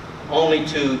 only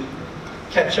to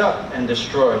catch up and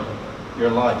destroy your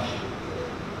life.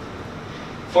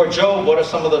 For Job, what are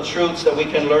some of the truths that we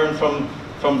can learn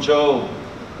from Job?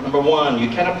 Number one, you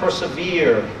cannot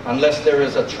persevere unless there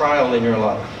is a trial in your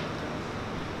life.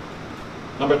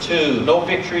 Number two, no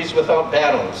victories without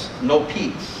battles, no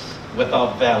peaks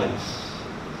without valleys.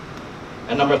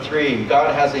 And number three,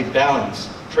 God has a balance,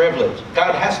 privilege.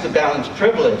 God has to balance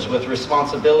privilege with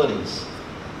responsibilities,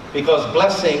 because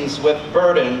blessings with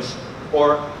burdens,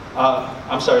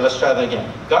 let's try that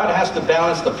again. God has to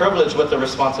balance the privilege with the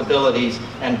responsibilities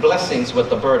and blessings with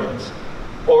the burdens.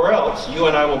 Or else, you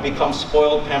and I will become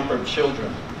spoiled, pampered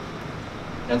children.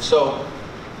 And so,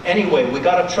 anyway, we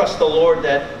got to trust the Lord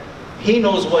that He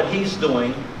knows what He's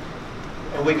doing.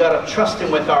 And we got to trust Him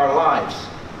with our lives,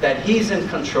 that He's in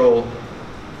control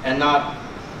and not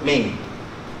me.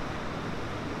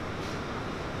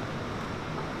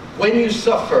 When you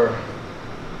suffer,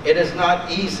 it is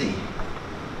not easy.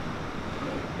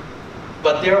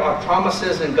 But there are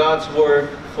promises in God's Word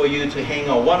for you to hang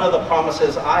on. One of the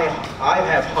promises I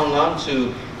have hung on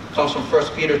to comes from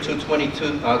 1 Peter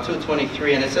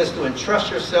 2:23, and it says to entrust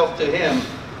yourself to Him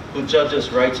who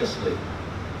judges righteously.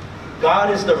 God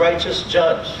is the righteous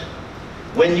judge.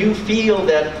 When you feel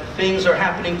that things are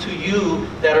happening to you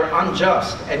that are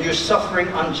unjust, and you're suffering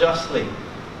unjustly,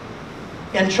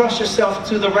 entrust yourself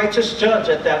to the righteous judge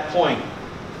at that point.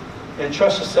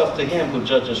 Entrust yourself to Him who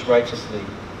judges righteously.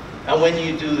 And when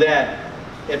you do that,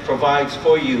 it provides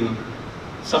for you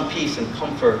some peace and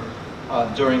comfort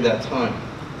during that time.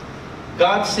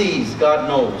 God sees, God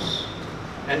knows.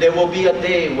 And there will be a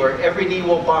day where every knee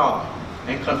will bow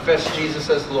and confess Jesus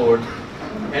as Lord.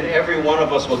 And every one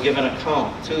of us will give an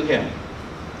account to Him.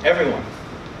 Everyone.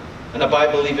 And the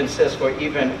Bible even says, for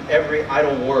even every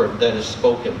idle word that is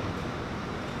spoken.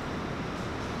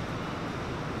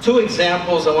 Two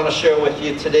examples I want to share with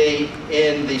you today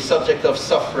in the subject of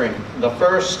suffering. The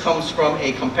first comes from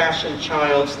a compassion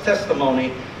child's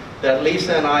testimony that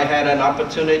Lisa and I had an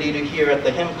opportunity to hear at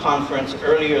the hymn conference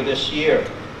earlier this year.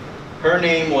 Her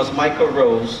name was Micah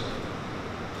Rose.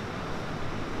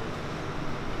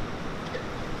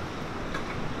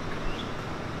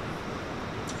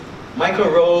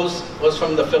 Micah Rose was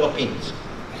from the Philippines,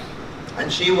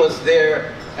 and she was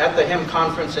there at the hymn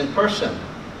conference in person,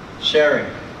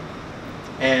 sharing.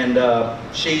 And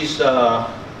she's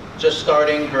just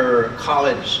starting her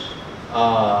college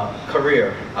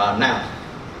career now.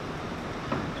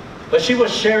 But she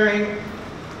was sharing,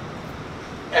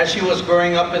 as she was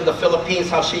growing up in the Philippines,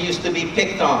 how she used to be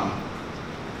picked on.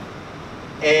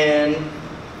 And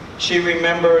she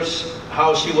remembers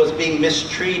how she was being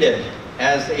mistreated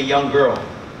as a young girl.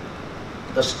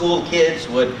 The school kids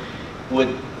would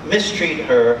mistreat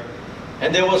her.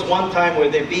 And there was one time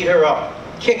where they beat her up,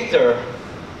 kicked her,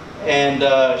 and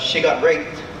she got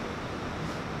raped.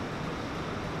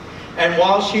 And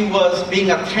while she was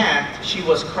being attacked, she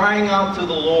was crying out to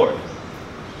the Lord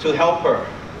to help her.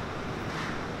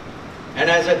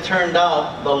 And as it turned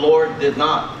out, the Lord did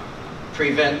not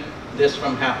prevent this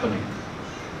from happening.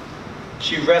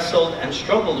 She wrestled and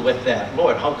struggled with that.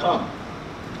 Lord, how come?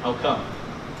 How come?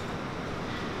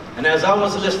 And as I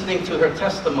was listening to her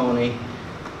testimony,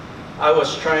 I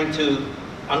was trying to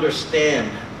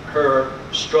understand her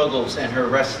struggles and her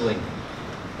wrestling.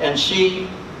 And she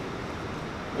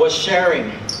was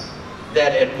sharing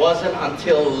that it wasn't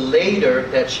until later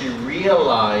that she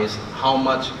realized how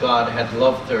much God had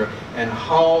loved her and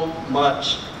how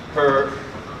much her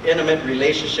intimate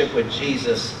relationship with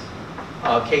Jesus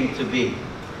came to be.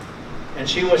 And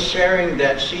she was sharing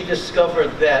that she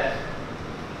discovered that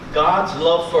God's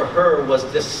love for her was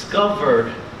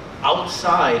discovered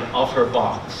outside of her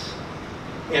box.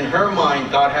 In her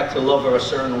mind, God had to love her a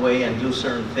certain way and do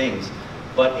certain things.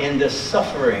 But in the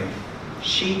suffering,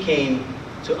 she came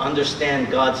to understand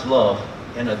God's love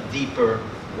in a deeper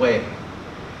way.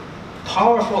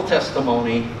 Powerful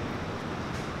testimony.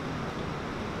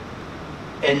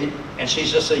 And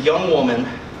she's just a young woman.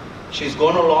 She's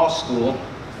going to law school.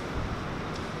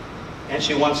 And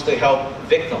she wants to help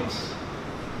victims.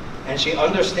 And she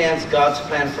understands God's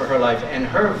plan for her life. And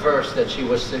her verse that she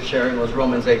was sharing was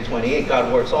Romans 8:28.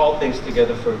 God works all things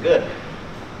together for good.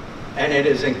 And it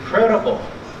is incredible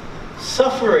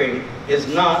Suffering is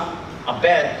not a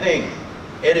bad thing.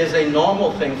 It is a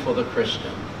normal thing for the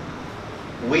Christian.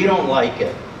 We don't like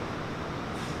it,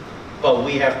 but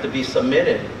we have to be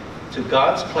submitted to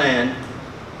God's plan,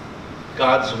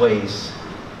 God's ways.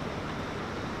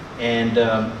 And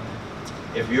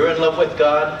if you're in love with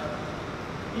God,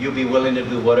 you'll be willing to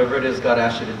do whatever it is God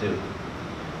asks you to do.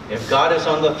 If God is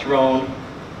on the throne,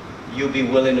 you'll be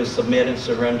willing to submit and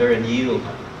surrender and yield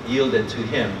it to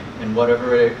Him in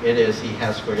whatever it is He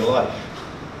has for your life.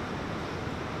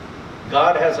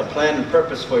 God has a plan and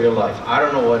purpose for your life. I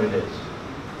don't know what it is.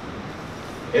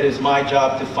 It is my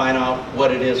job to find out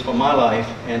what it is for my life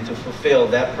and to fulfill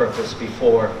that purpose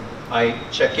before I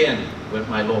check in with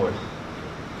my Lord.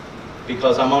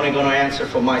 Because I'm only going to answer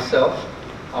for myself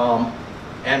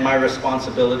and my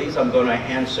responsibilities. I'm going to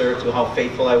answer to how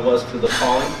faithful I was to the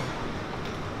calling.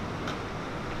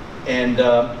 And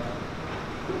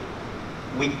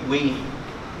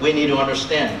we need to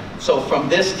understand. So from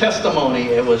this testimony,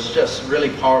 it was just really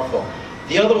powerful.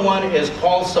 The other one is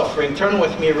Paul's suffering. Turn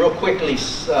with me real quickly,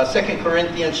 2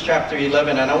 Corinthians chapter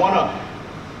 11. And I want to,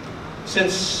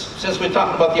 since we're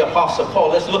talking about the Apostle Paul,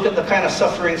 let's look at the kind of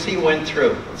sufferings he went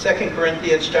through. 2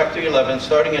 Corinthians chapter 11,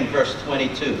 starting in verse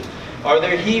 22. Are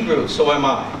there Hebrews? So am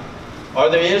I. Are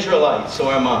there Israelites?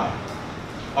 So am I.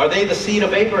 Are they the seed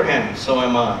of Abraham? So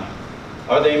am I.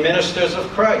 Are they ministers of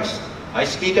Christ? I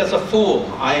speak as a fool,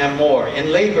 I am more.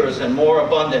 In labors and more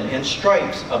abundant. In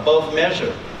stripes above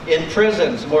measure. In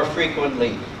prisons more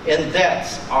frequently. In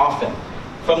debts often.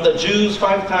 From the Jews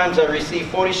 5 times I received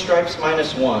 40 stripes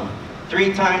minus 1.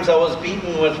 3 times I was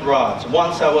beaten with rods.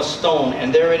 Once I was stoned.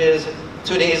 And there it is.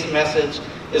 Today's message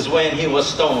is when he was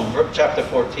stoned. Chapter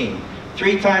 14.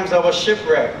 3 times I was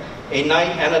shipwrecked. A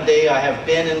night and a day I have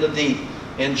been in the deep.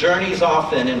 In journeys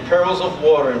often. In perils of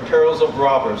water. In perils of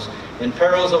robbers. In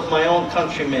perils of my own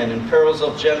countrymen. In perils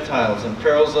of Gentiles. In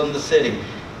perils in the city.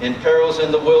 In perils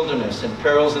in the wilderness. In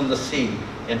perils in the sea.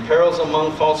 In perils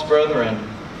among false brethren.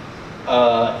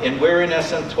 In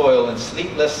weariness and toil. In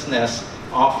sleeplessness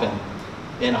often.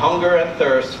 In hunger and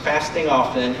thirst. Fasting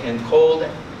often. In cold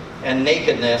and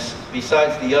nakedness.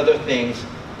 Besides the other things.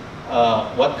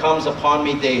 What comes upon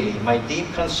me daily. My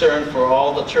deep concern for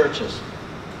all the churches.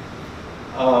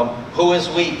 Who is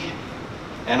weak?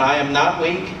 And I am not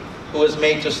weak. Who is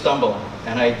made to stumble?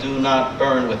 And I do not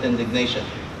burn with indignation.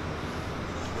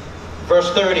 Verse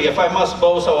 30, if I must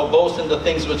boast, I will boast in the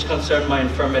things which concern my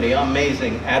infirmity.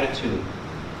 Amazing attitude.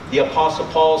 The Apostle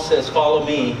Paul says, follow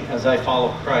me as I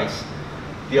follow Christ.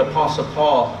 The Apostle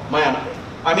Paul, man,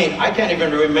 I mean, I can't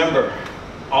even remember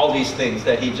all these things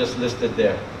that he just listed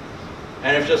there.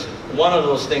 And if just one of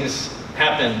those things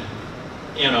happened,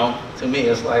 you know, to me,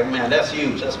 it's like, man, that's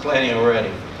huge. That's plenty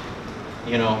already.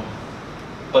 You know,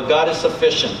 but God is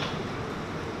sufficient.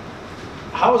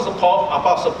 How was the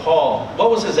Apostle Paul?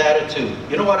 What was his attitude?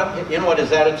 You know what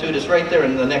his attitude is right there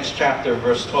in the next chapter,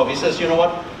 verse 12. He says, you know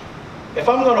what? If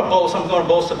I'm going to boast, I'm going to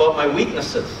boast about my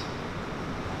weaknesses.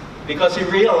 Because he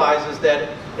realizes that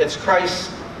it's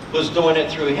Christ who's doing it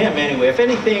through him anyway. If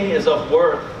anything is of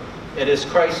worth, it is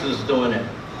Christ who's doing it.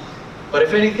 But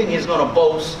if anything he's going to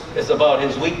boast is about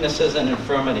his weaknesses and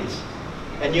infirmities.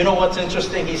 And you know what's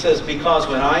interesting? He says, because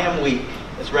when I am weak,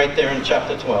 it's right there in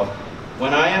chapter 12.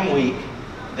 When I am weak,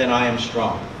 then I am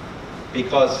strong.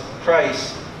 Because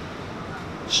Christ's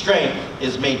strength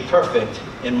is made perfect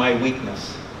in my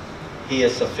weakness. He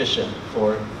is sufficient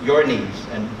for your needs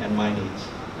and my needs.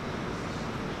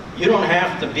 You don't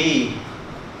have to be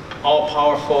all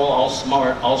powerful, all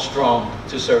smart, all strong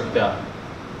to serve God.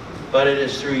 But it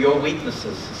is through your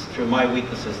weaknesses, through my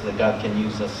weaknesses, that God can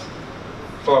use us.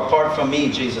 For apart from me,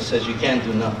 Jesus says, you can't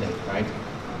do nothing, right?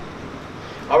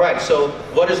 All right, so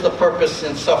what is the purpose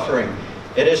in suffering?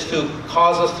 It is to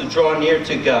cause us to draw near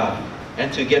to God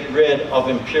and to get rid of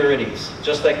impurities.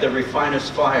 Just like the refiner's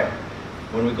fire.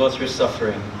 When we go through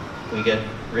suffering, we get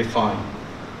refined.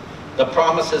 The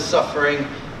promise is suffering.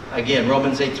 Again,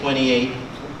 Romans 8:28.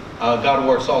 God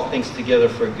works all things together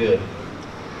for good.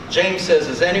 James says,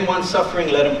 is anyone suffering?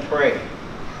 Let him pray.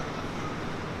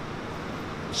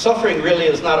 Suffering really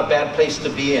is not a bad place to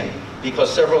be in,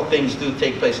 because several things do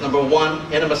take place. Number one,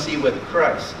 intimacy with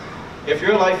Christ. If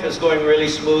your life is going really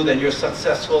smooth and you're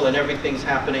successful and everything's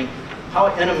happening,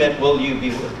 how intimate will you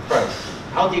be with Christ?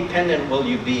 How dependent will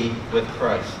you be with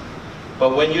Christ?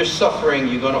 But when you're suffering,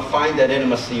 you're going to find that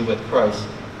intimacy with Christ.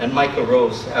 And Micah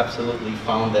Rose absolutely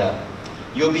found that.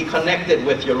 You'll be connected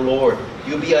with your Lord.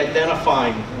 You'll be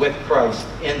identifying with Christ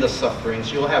in the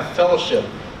sufferings. You'll have fellowship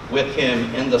with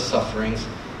Him in the sufferings.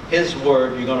 His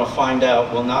word, you're going to find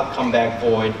out, will not come back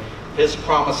void. His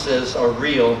promises are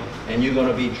real, and you're going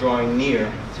to be drawing near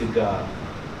to God.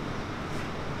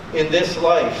 in this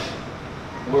life,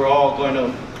 we're all going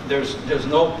to, there's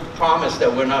no promise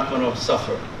that we're not going to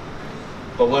suffer.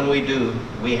 But when we do,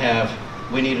 we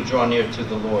need to draw near to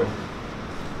the Lord.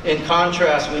 In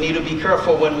contrast, we need to be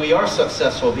careful when we are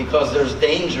successful, because there's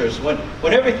dangers. When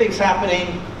everything's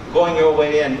happening, going your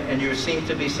way, and you seem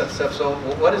to be successful,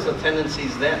 what is the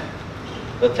tendencies then?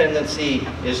 The tendency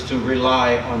is to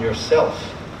rely on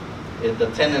yourself.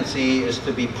 The tendency is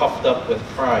to be puffed up with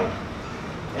pride.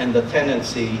 And the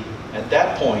tendency at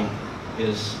that point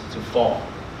is to fall.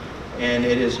 And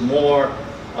it is more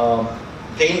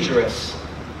dangerous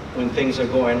when things are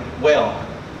going well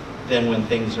than when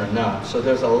things are not. So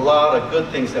there's a lot of good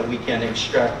things that we can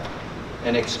extract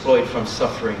and exploit from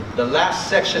suffering. The last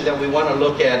section that we want to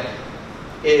look at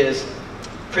is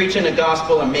preaching the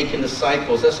gospel and making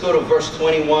disciples. Let's go to verse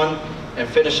 21 and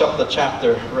finish up the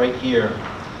chapter right here.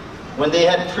 When they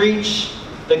had preached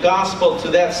the gospel to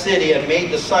that city and made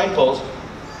disciples,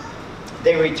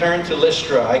 they returned to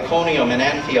Lystra, Iconium, and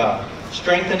Antioch,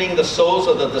 strengthening the souls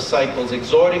of the disciples,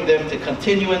 exhorting them to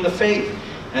continue in the faith,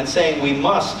 and saying, we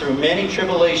must, through many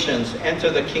tribulations, enter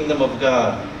the kingdom of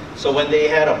God. So when they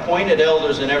had appointed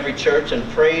elders in every church, and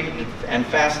prayed and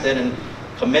fasted, and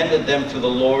commended them to the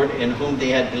Lord in whom they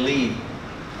had believed.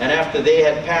 And after they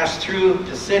had passed through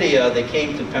Pisidia, they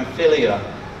came to Pamphylia.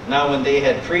 Now when they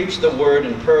had preached the word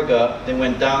in Perga, they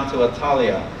went down to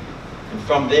Attalia. And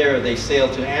from there they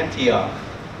sailed to Antioch,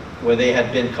 where they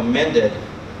had been commended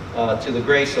to the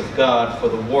grace of God for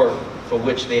the work for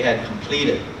which they had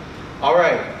completed. All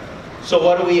right, so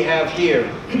what do we have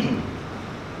here?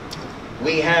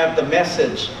 We have the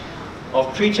message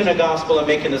of preaching the gospel and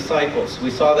making disciples.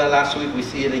 We saw that last week, we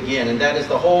see it again. And that is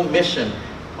the whole mission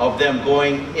of them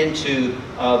going into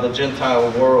the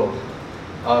Gentile world.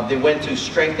 They went to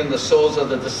strengthen the souls of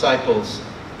the disciples.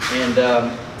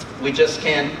 And we just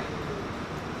can't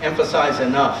emphasize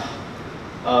enough.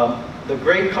 The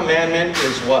great commandment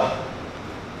is what?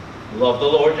 Love the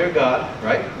Lord your God,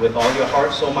 right? With all your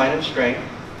heart, soul, mind, and strength.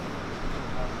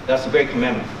 That's the great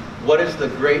commandment. What is the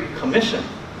great commission?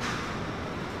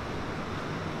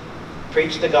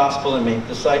 Preach the gospel and make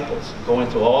disciples. Go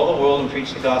into all the world and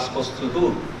preach the gospels to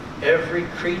who? Every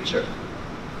creature.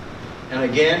 And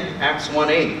again, Acts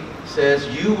 1:8 says,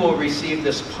 you will receive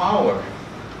this power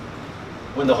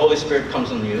when the Holy Spirit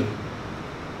comes on you,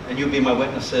 and you'll be my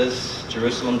witnesses,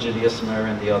 Jerusalem, Judea,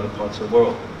 Samaria, and the other parts of the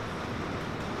world.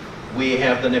 We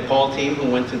have the Nepal team who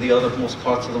went to the othermost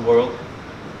parts of the world.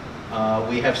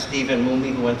 We have Steve and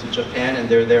Mumi who went to Japan, and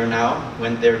they're there now,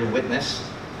 went there to witness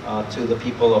to the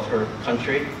people of her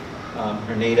country,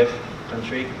 her native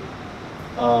country.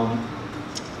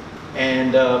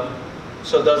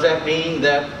 So does that mean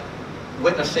that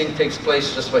witnessing takes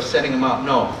place just by setting them out?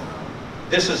 No.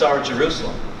 This is our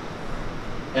Jerusalem.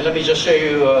 And let me just show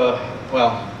you,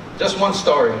 well, just one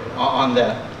story on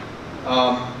that.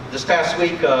 This past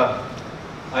week,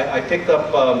 I picked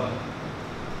up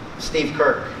Steve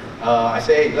Kirk. I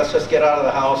said, hey, let's just get out of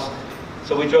the house.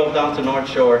 So we drove down to North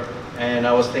Shore, and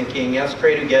I was thinking, yeah, let's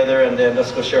pray together, and then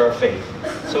let's go share our faith.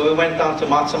 So we went down to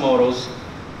Matsumoto's,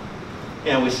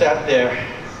 and we sat there,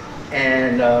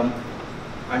 and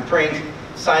I'm praying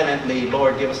silently,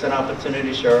 Lord, give us an opportunity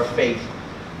to share our faith.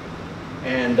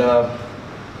 And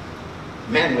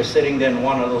man, we're sitting there in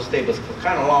one of those tables for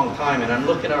kind of a long time, and I'm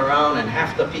looking around, and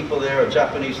half the people there are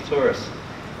Japanese tourists,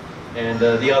 and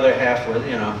the other half were,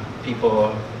 you know,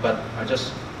 people, but I'm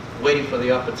just waiting for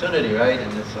the opportunity, right?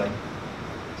 And it's like,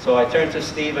 so I turn to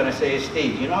Steve and I say, hey,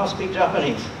 Steve, you know how to speak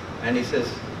Japanese? And he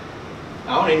says,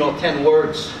 I only know 10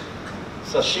 words.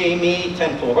 Sashimi,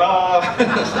 tempura.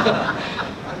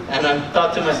 And I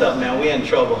thought to myself, man, we're in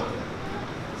trouble.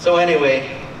 So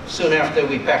anyway, soon after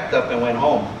we packed up and went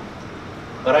home.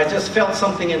 But I just felt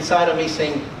something inside of me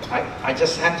saying, I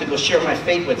just had to go share my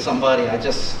faith with somebody.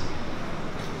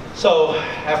 So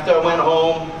after I went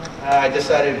home, I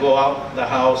decided to go out the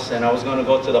house, and I was going to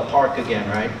go to the park again,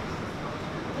 right?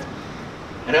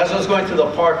 And as I was going to the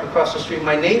park across the street,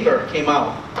 my neighbor came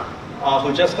out,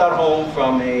 who just got home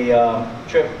from a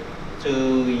trip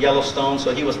to Yellowstone,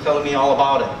 so he was telling me all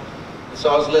about it.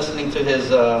 So I was listening to his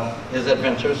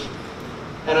adventures,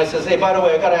 and I says, hey, by the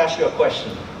way, I got to ask you a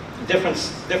question. Different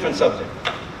subject.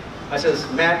 I says,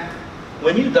 Matt,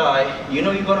 when you die, you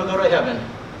know you're going to go to heaven?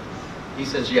 He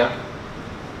says, yeah.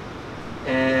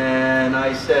 And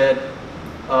I said,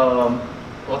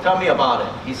 well, tell me about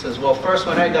it. He says, well, first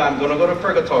when I die, I'm going to go to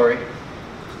purgatory,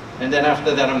 and then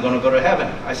after that, I'm going to go to heaven.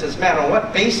 I says, Matt, on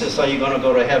what basis are you going to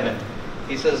go to heaven?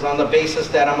 He says, on the basis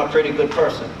that I'm a pretty good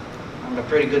person. I'm a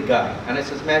pretty good guy. And I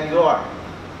says, Matt, you are.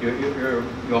 You're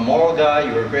a moral guy.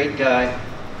 You're a great guy.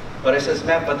 But I says,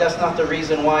 Matt, but that's not the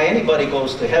reason why anybody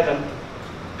goes to heaven.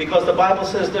 Because the Bible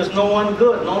says there's no one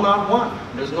good, no, not one.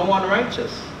 There's no one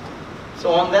righteous.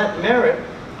 So on that merit,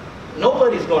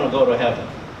 nobody's going to go to heaven.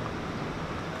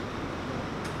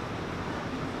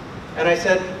 And I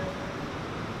said,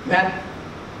 Matt,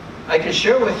 I can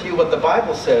share with you what the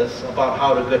Bible says about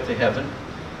how to get to heaven.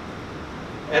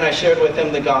 And I shared with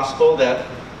him the gospel that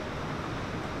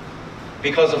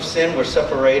because of sin we're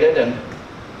separated, and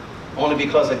only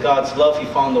because of God's love he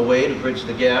found a way to bridge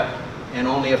the gap. And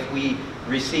only if we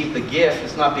receive the gift,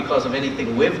 it's not because of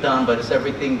anything we've done, but it's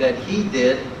everything that he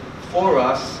did for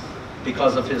us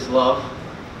because of his love.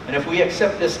 And if we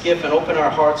accept this gift and open our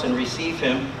hearts and receive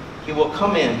him, he will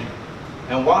come in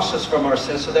and wash us from our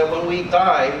sins, so that when we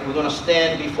die, we're going to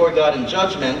stand before God in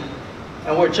judgment,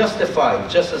 and we're justified,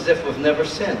 just as if we've never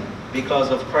sinned,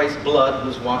 because of Christ's blood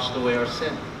who's washed away our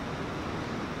sin.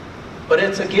 But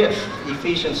it's a gift,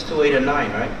 Ephesians 2:8 and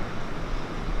 9, right?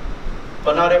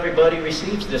 But not everybody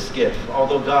receives this gift,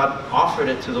 although God offered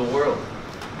it to the world.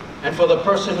 And for the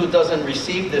person who doesn't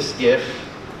receive this gift,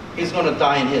 he's going to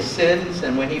die in his sins,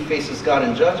 and when he faces God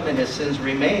in judgment, his sins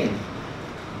remain.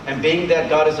 And being that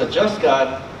God is a just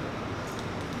God,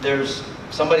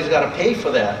 somebody's got to pay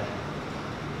for that.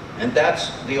 And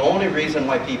that's the only reason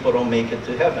why people don't make it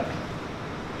to heaven,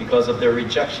 because of their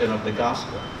rejection of the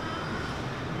gospel.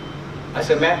 I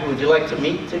said, Matt, would you like to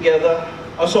meet together?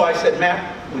 Oh, so I said,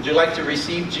 Matt, would you like to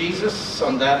receive Jesus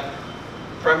on that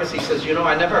premise? He says, you know,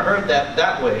 I never heard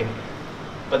that way,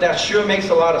 but that sure makes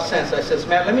a lot of sense. I says,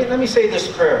 Matt, let me say this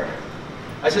prayer.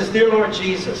 I says, dear Lord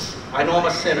Jesus, I know I'm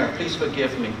a sinner. Please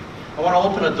forgive me. I want to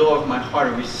open the door of my heart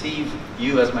and receive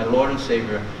you as my Lord and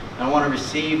Savior. And I want to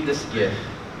receive this gift.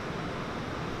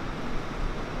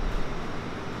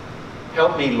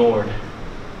 Help me, Lord,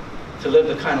 to live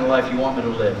the kind of life you want me to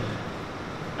live.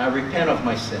 I repent of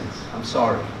my sins. I'm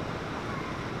sorry.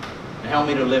 And help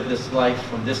me to live this life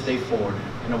from this day forward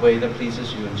in a way that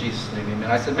pleases you. In Jesus' name, amen.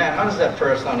 I said, Matt, how does that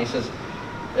prayer sound? He says,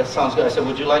 that sounds good. I said,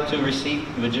 would you like to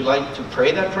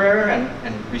pray that prayer and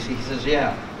receive? He says,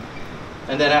 yeah.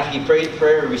 And then after he prayed the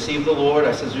prayer, received the Lord,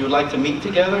 I says, would you like to meet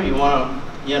together? You want to,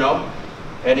 you know?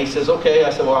 And he says, okay.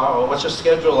 I said, well, what's your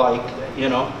schedule like? You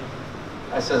know?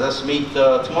 I said, let's meet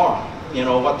tomorrow. You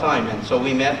know, what time? And so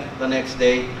we met the next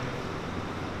day.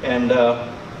 And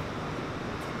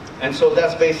so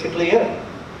that's basically it.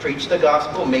 Preach the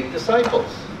gospel, make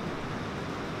disciples.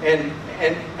 And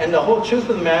the whole truth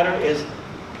of the matter is,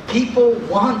 people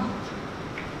want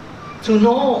to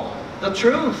know the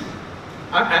truth.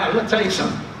 I'm going to tell you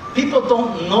something. People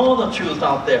don't know the truth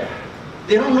out there.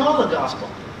 They don't know the gospel.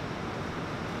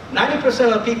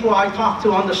 90% of the people I talk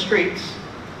to on the streets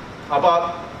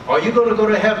about, are you going to go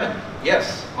to heaven?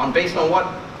 Yes. Based on what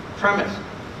premise?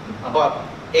 About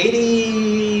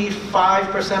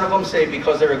 85% of them say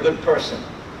because they're a good person.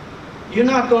 You're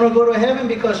not going to go to heaven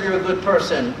because you're a good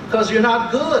person, because you're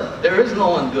not good. There is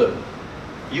no one good.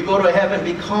 You go to heaven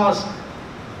because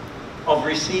of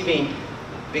receiving,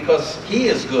 because he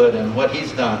is good and what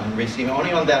he's done, and receiving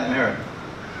only on that merit.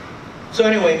 So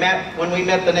anyway, Matt, when we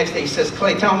met the next day, he says,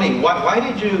 Clay, tell me, why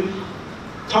did you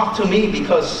talk to me?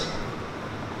 Because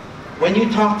when you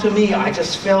talked to me, I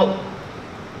just felt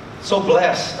so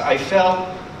blessed. I felt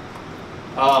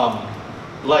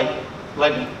like,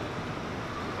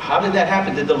 how did that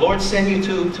happen? Did the Lord send you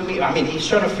to me? I mean, he's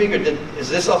trying to figure, is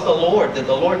this of the Lord? Did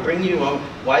the Lord bring you?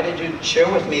 Why did you share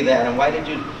with me that? And why did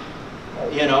you,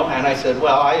 you know? And I said,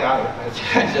 well,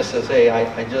 I just said, hey,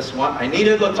 I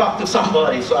needed to go talk to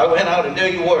somebody. So I went out and there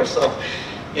you were. So,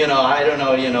 you know, I don't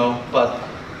know, you know, but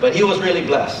he was really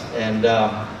blessed. And,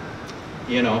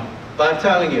 you know, but I'm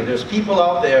telling you, there's people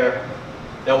out there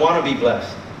that want to be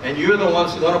blessed. And you're the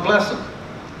ones who are going to bless them.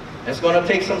 It's going to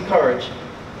take some courage.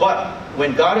 But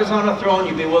when God is on a throne,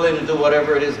 you be willing to do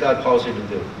whatever it is God calls you to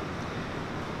do.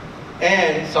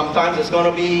 And sometimes it's going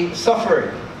to be suffering.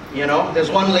 You know,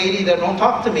 there's one lady that won't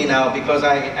talk to me now because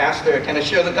I asked her, can I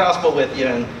share the gospel with you?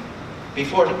 And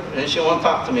she won't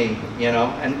talk to me, you know.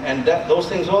 And those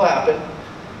things will happen.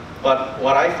 But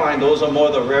what I find, those are more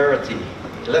the rarity.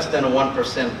 Less than a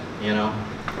 1%, you know.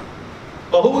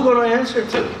 But who are we going to answer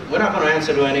to? We're not going to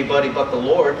answer to anybody but the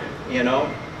Lord, you know.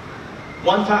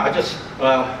 One time,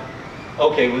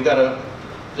 okay, we got to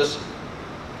just,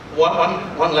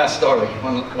 one last story.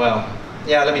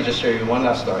 Let me just share you one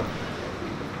last story.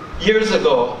 Years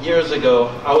ago,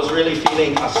 I was really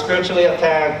feeling spiritually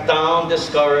attacked, down,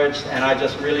 discouraged, and I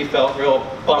just really felt real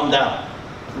bummed out.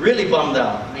 Really bummed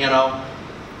out, you know.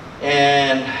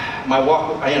 And my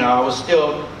walk, you know, I was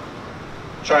still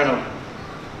trying to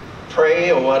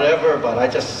pray or whatever, but I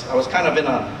was kind of in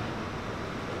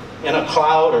a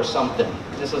cloud or something.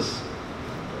 This was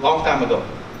a long time ago.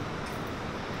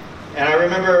 And I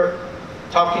remember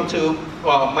talking to,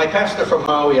 well, my pastor from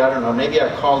Maui, I don't know, maybe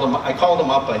I called him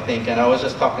up, I think, and I was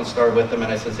just talking story with him,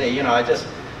 and I said, hey, you know, I just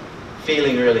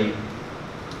feeling really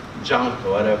junk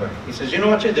or whatever. He says, you know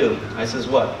what you do? I says,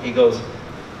 what? He goes,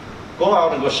 go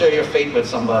out and go share your faith with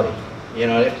somebody. You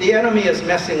know, if the enemy is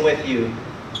messing with you,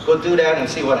 go do that and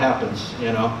see what happens,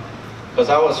 you know. Because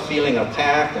I was feeling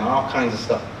attacked and all kinds of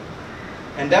stuff.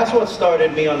 And that's what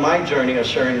started me on my journey of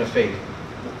sharing the faith.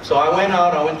 So I went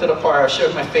out, I went to the park, I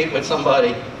shared my faith with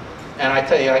somebody, and I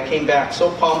tell you, I came back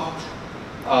so pumped,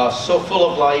 so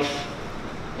full of life.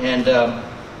 And,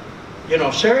 you know,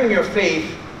 sharing your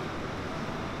faith,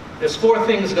 there's 4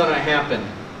 things going to happen.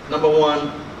 Number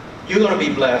 1, you're going to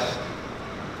be blessed.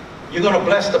 You're going to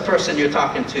bless the person you're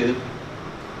talking to.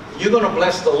 You're going to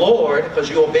bless the Lord because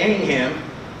you're obeying Him.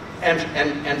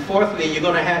 And fourthly, you're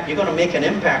going to make an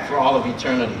impact for all of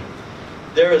eternity.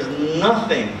 There is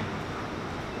nothing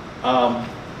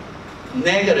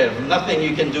negative, nothing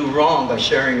you can do wrong by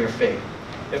sharing your faith.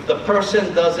 If the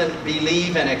person doesn't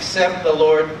believe and accept the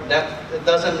Lord, it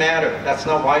doesn't matter. That's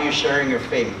not why you're sharing your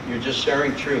faith. You're just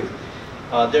sharing truth.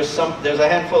 There's a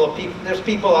handful of people. There's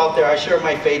people out there. I share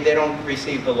my faith. They don't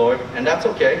receive the Lord, and that's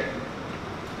okay.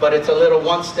 But it's a little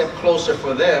one step closer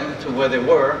for them to where they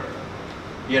were,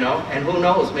 you know. And who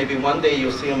knows? Maybe one day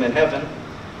you'll see them in heaven.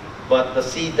 But the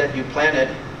seed that you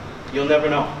planted, you'll never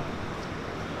know.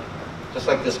 Just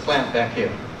like this plant back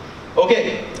here.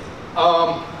 Okay.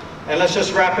 And let's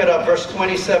just wrap it up. Verse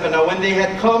 27. Now when they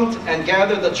had come and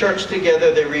gathered the church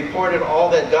together, they reported all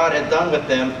that God had done with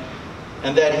them,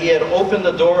 and that He had opened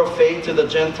the door of faith to the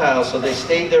Gentiles. So they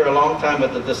stayed there a long time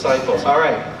with the disciples. All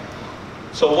right.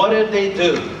 So what did they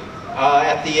do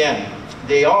at the end?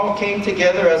 They all came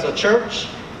together as a church,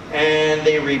 and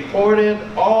they reported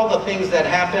all the things that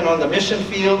happened on the mission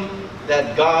field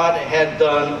that God had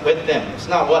done with them. It's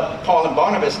not what Paul and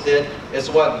Barnabas did, it's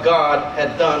what God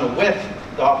had done with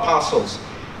the apostles.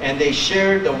 And they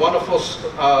shared the wonderful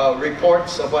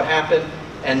reports of what happened.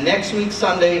 And next week,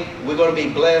 Sunday, we're going to be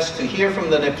blessed to hear from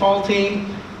the Nepal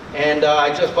team. And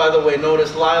I just, by the way,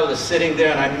 noticed Lyle is sitting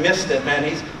there, and I missed it, man.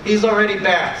 He's already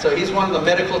back. So he's one of the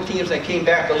medical teams that came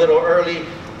back a little early.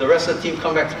 The rest of the team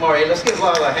come back tomorrow. Hey, let's give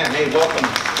Lyle a hand. Hey, welcome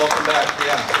back.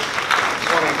 Yeah,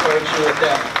 just want to encourage you with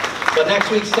that. But next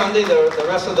week, Sunday, the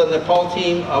rest of the Nepal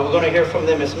team, we're going to hear from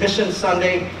them. It's Mission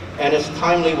Sunday, and it's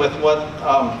timely with what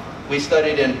we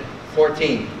studied in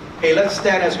 14. Hey, let's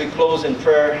stand as we close in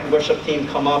prayer. Worship team,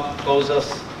 come up, close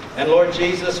us. And Lord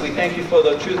Jesus, we thank you for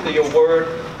the truth of your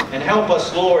word. And help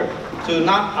us, Lord, to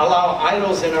not allow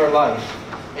idols in our life.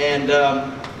 And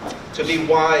to be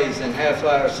wise and have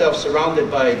ourselves surrounded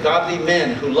by godly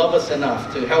men who love us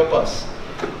enough to help us.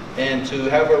 And to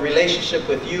have a relationship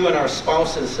with you and our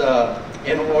spouses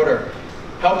in order.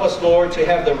 Help us, Lord, to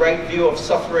have the right view of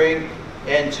suffering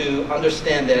and to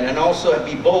understand that. And also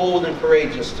be bold and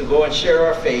courageous to go and share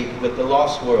our faith with the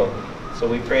lost world. So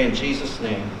we pray in Jesus'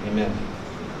 name. Amen.